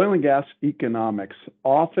oil and gas economics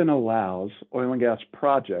often allows oil and gas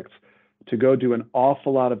projects to go do an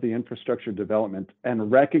awful lot of the infrastructure development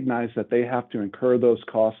and recognize that they have to incur those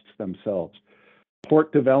costs themselves.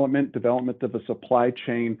 Port development of a supply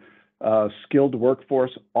chain, skilled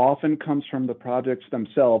workforce often comes from the projects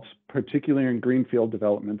themselves, particularly in greenfield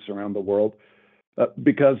developments around the world,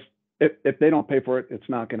 because if they don't pay for it, it's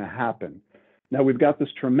not going to happen. Now, we've got this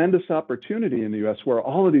tremendous opportunity in the U.S. where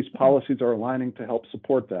all of these policies are aligning to help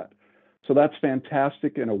support that. So that's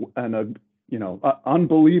fantastic and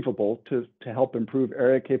unbelievable to help improve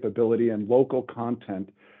area capability and local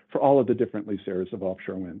content for all of the different lease areas of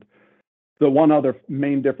offshore wind. The one other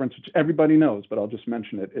main difference, which everybody knows, but I'll just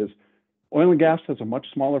mention it, is oil and gas has a much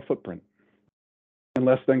smaller footprint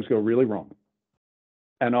unless things go really wrong.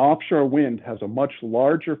 And offshore wind has a much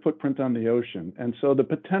larger footprint on the ocean. And so the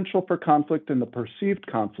potential for conflict and the perceived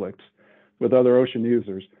conflicts with other ocean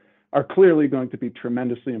users are clearly going to be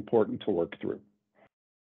tremendously important to work through.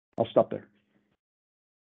 I'll stop there.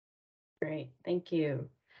 Great, thank you.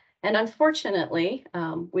 And unfortunately,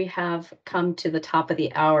 we have come to the top of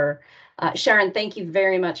the hour. Sharon, thank you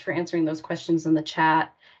very much for answering those questions in the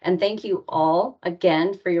chat. And thank you all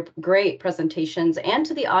again for your great presentations, and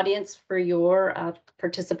to the audience for your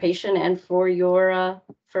participation and for your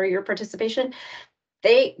participation.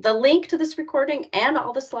 The link to this recording and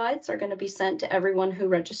all the slides are going to be sent to everyone who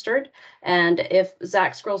registered. And if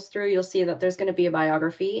Zach scrolls through, you'll see that there's going to be a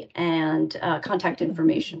biography and contact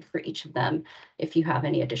information for each of them if you have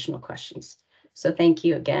any additional questions. So thank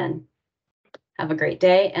you again. Have a great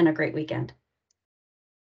day and a great weekend.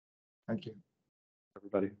 Thank you.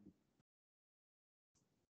 Everybody.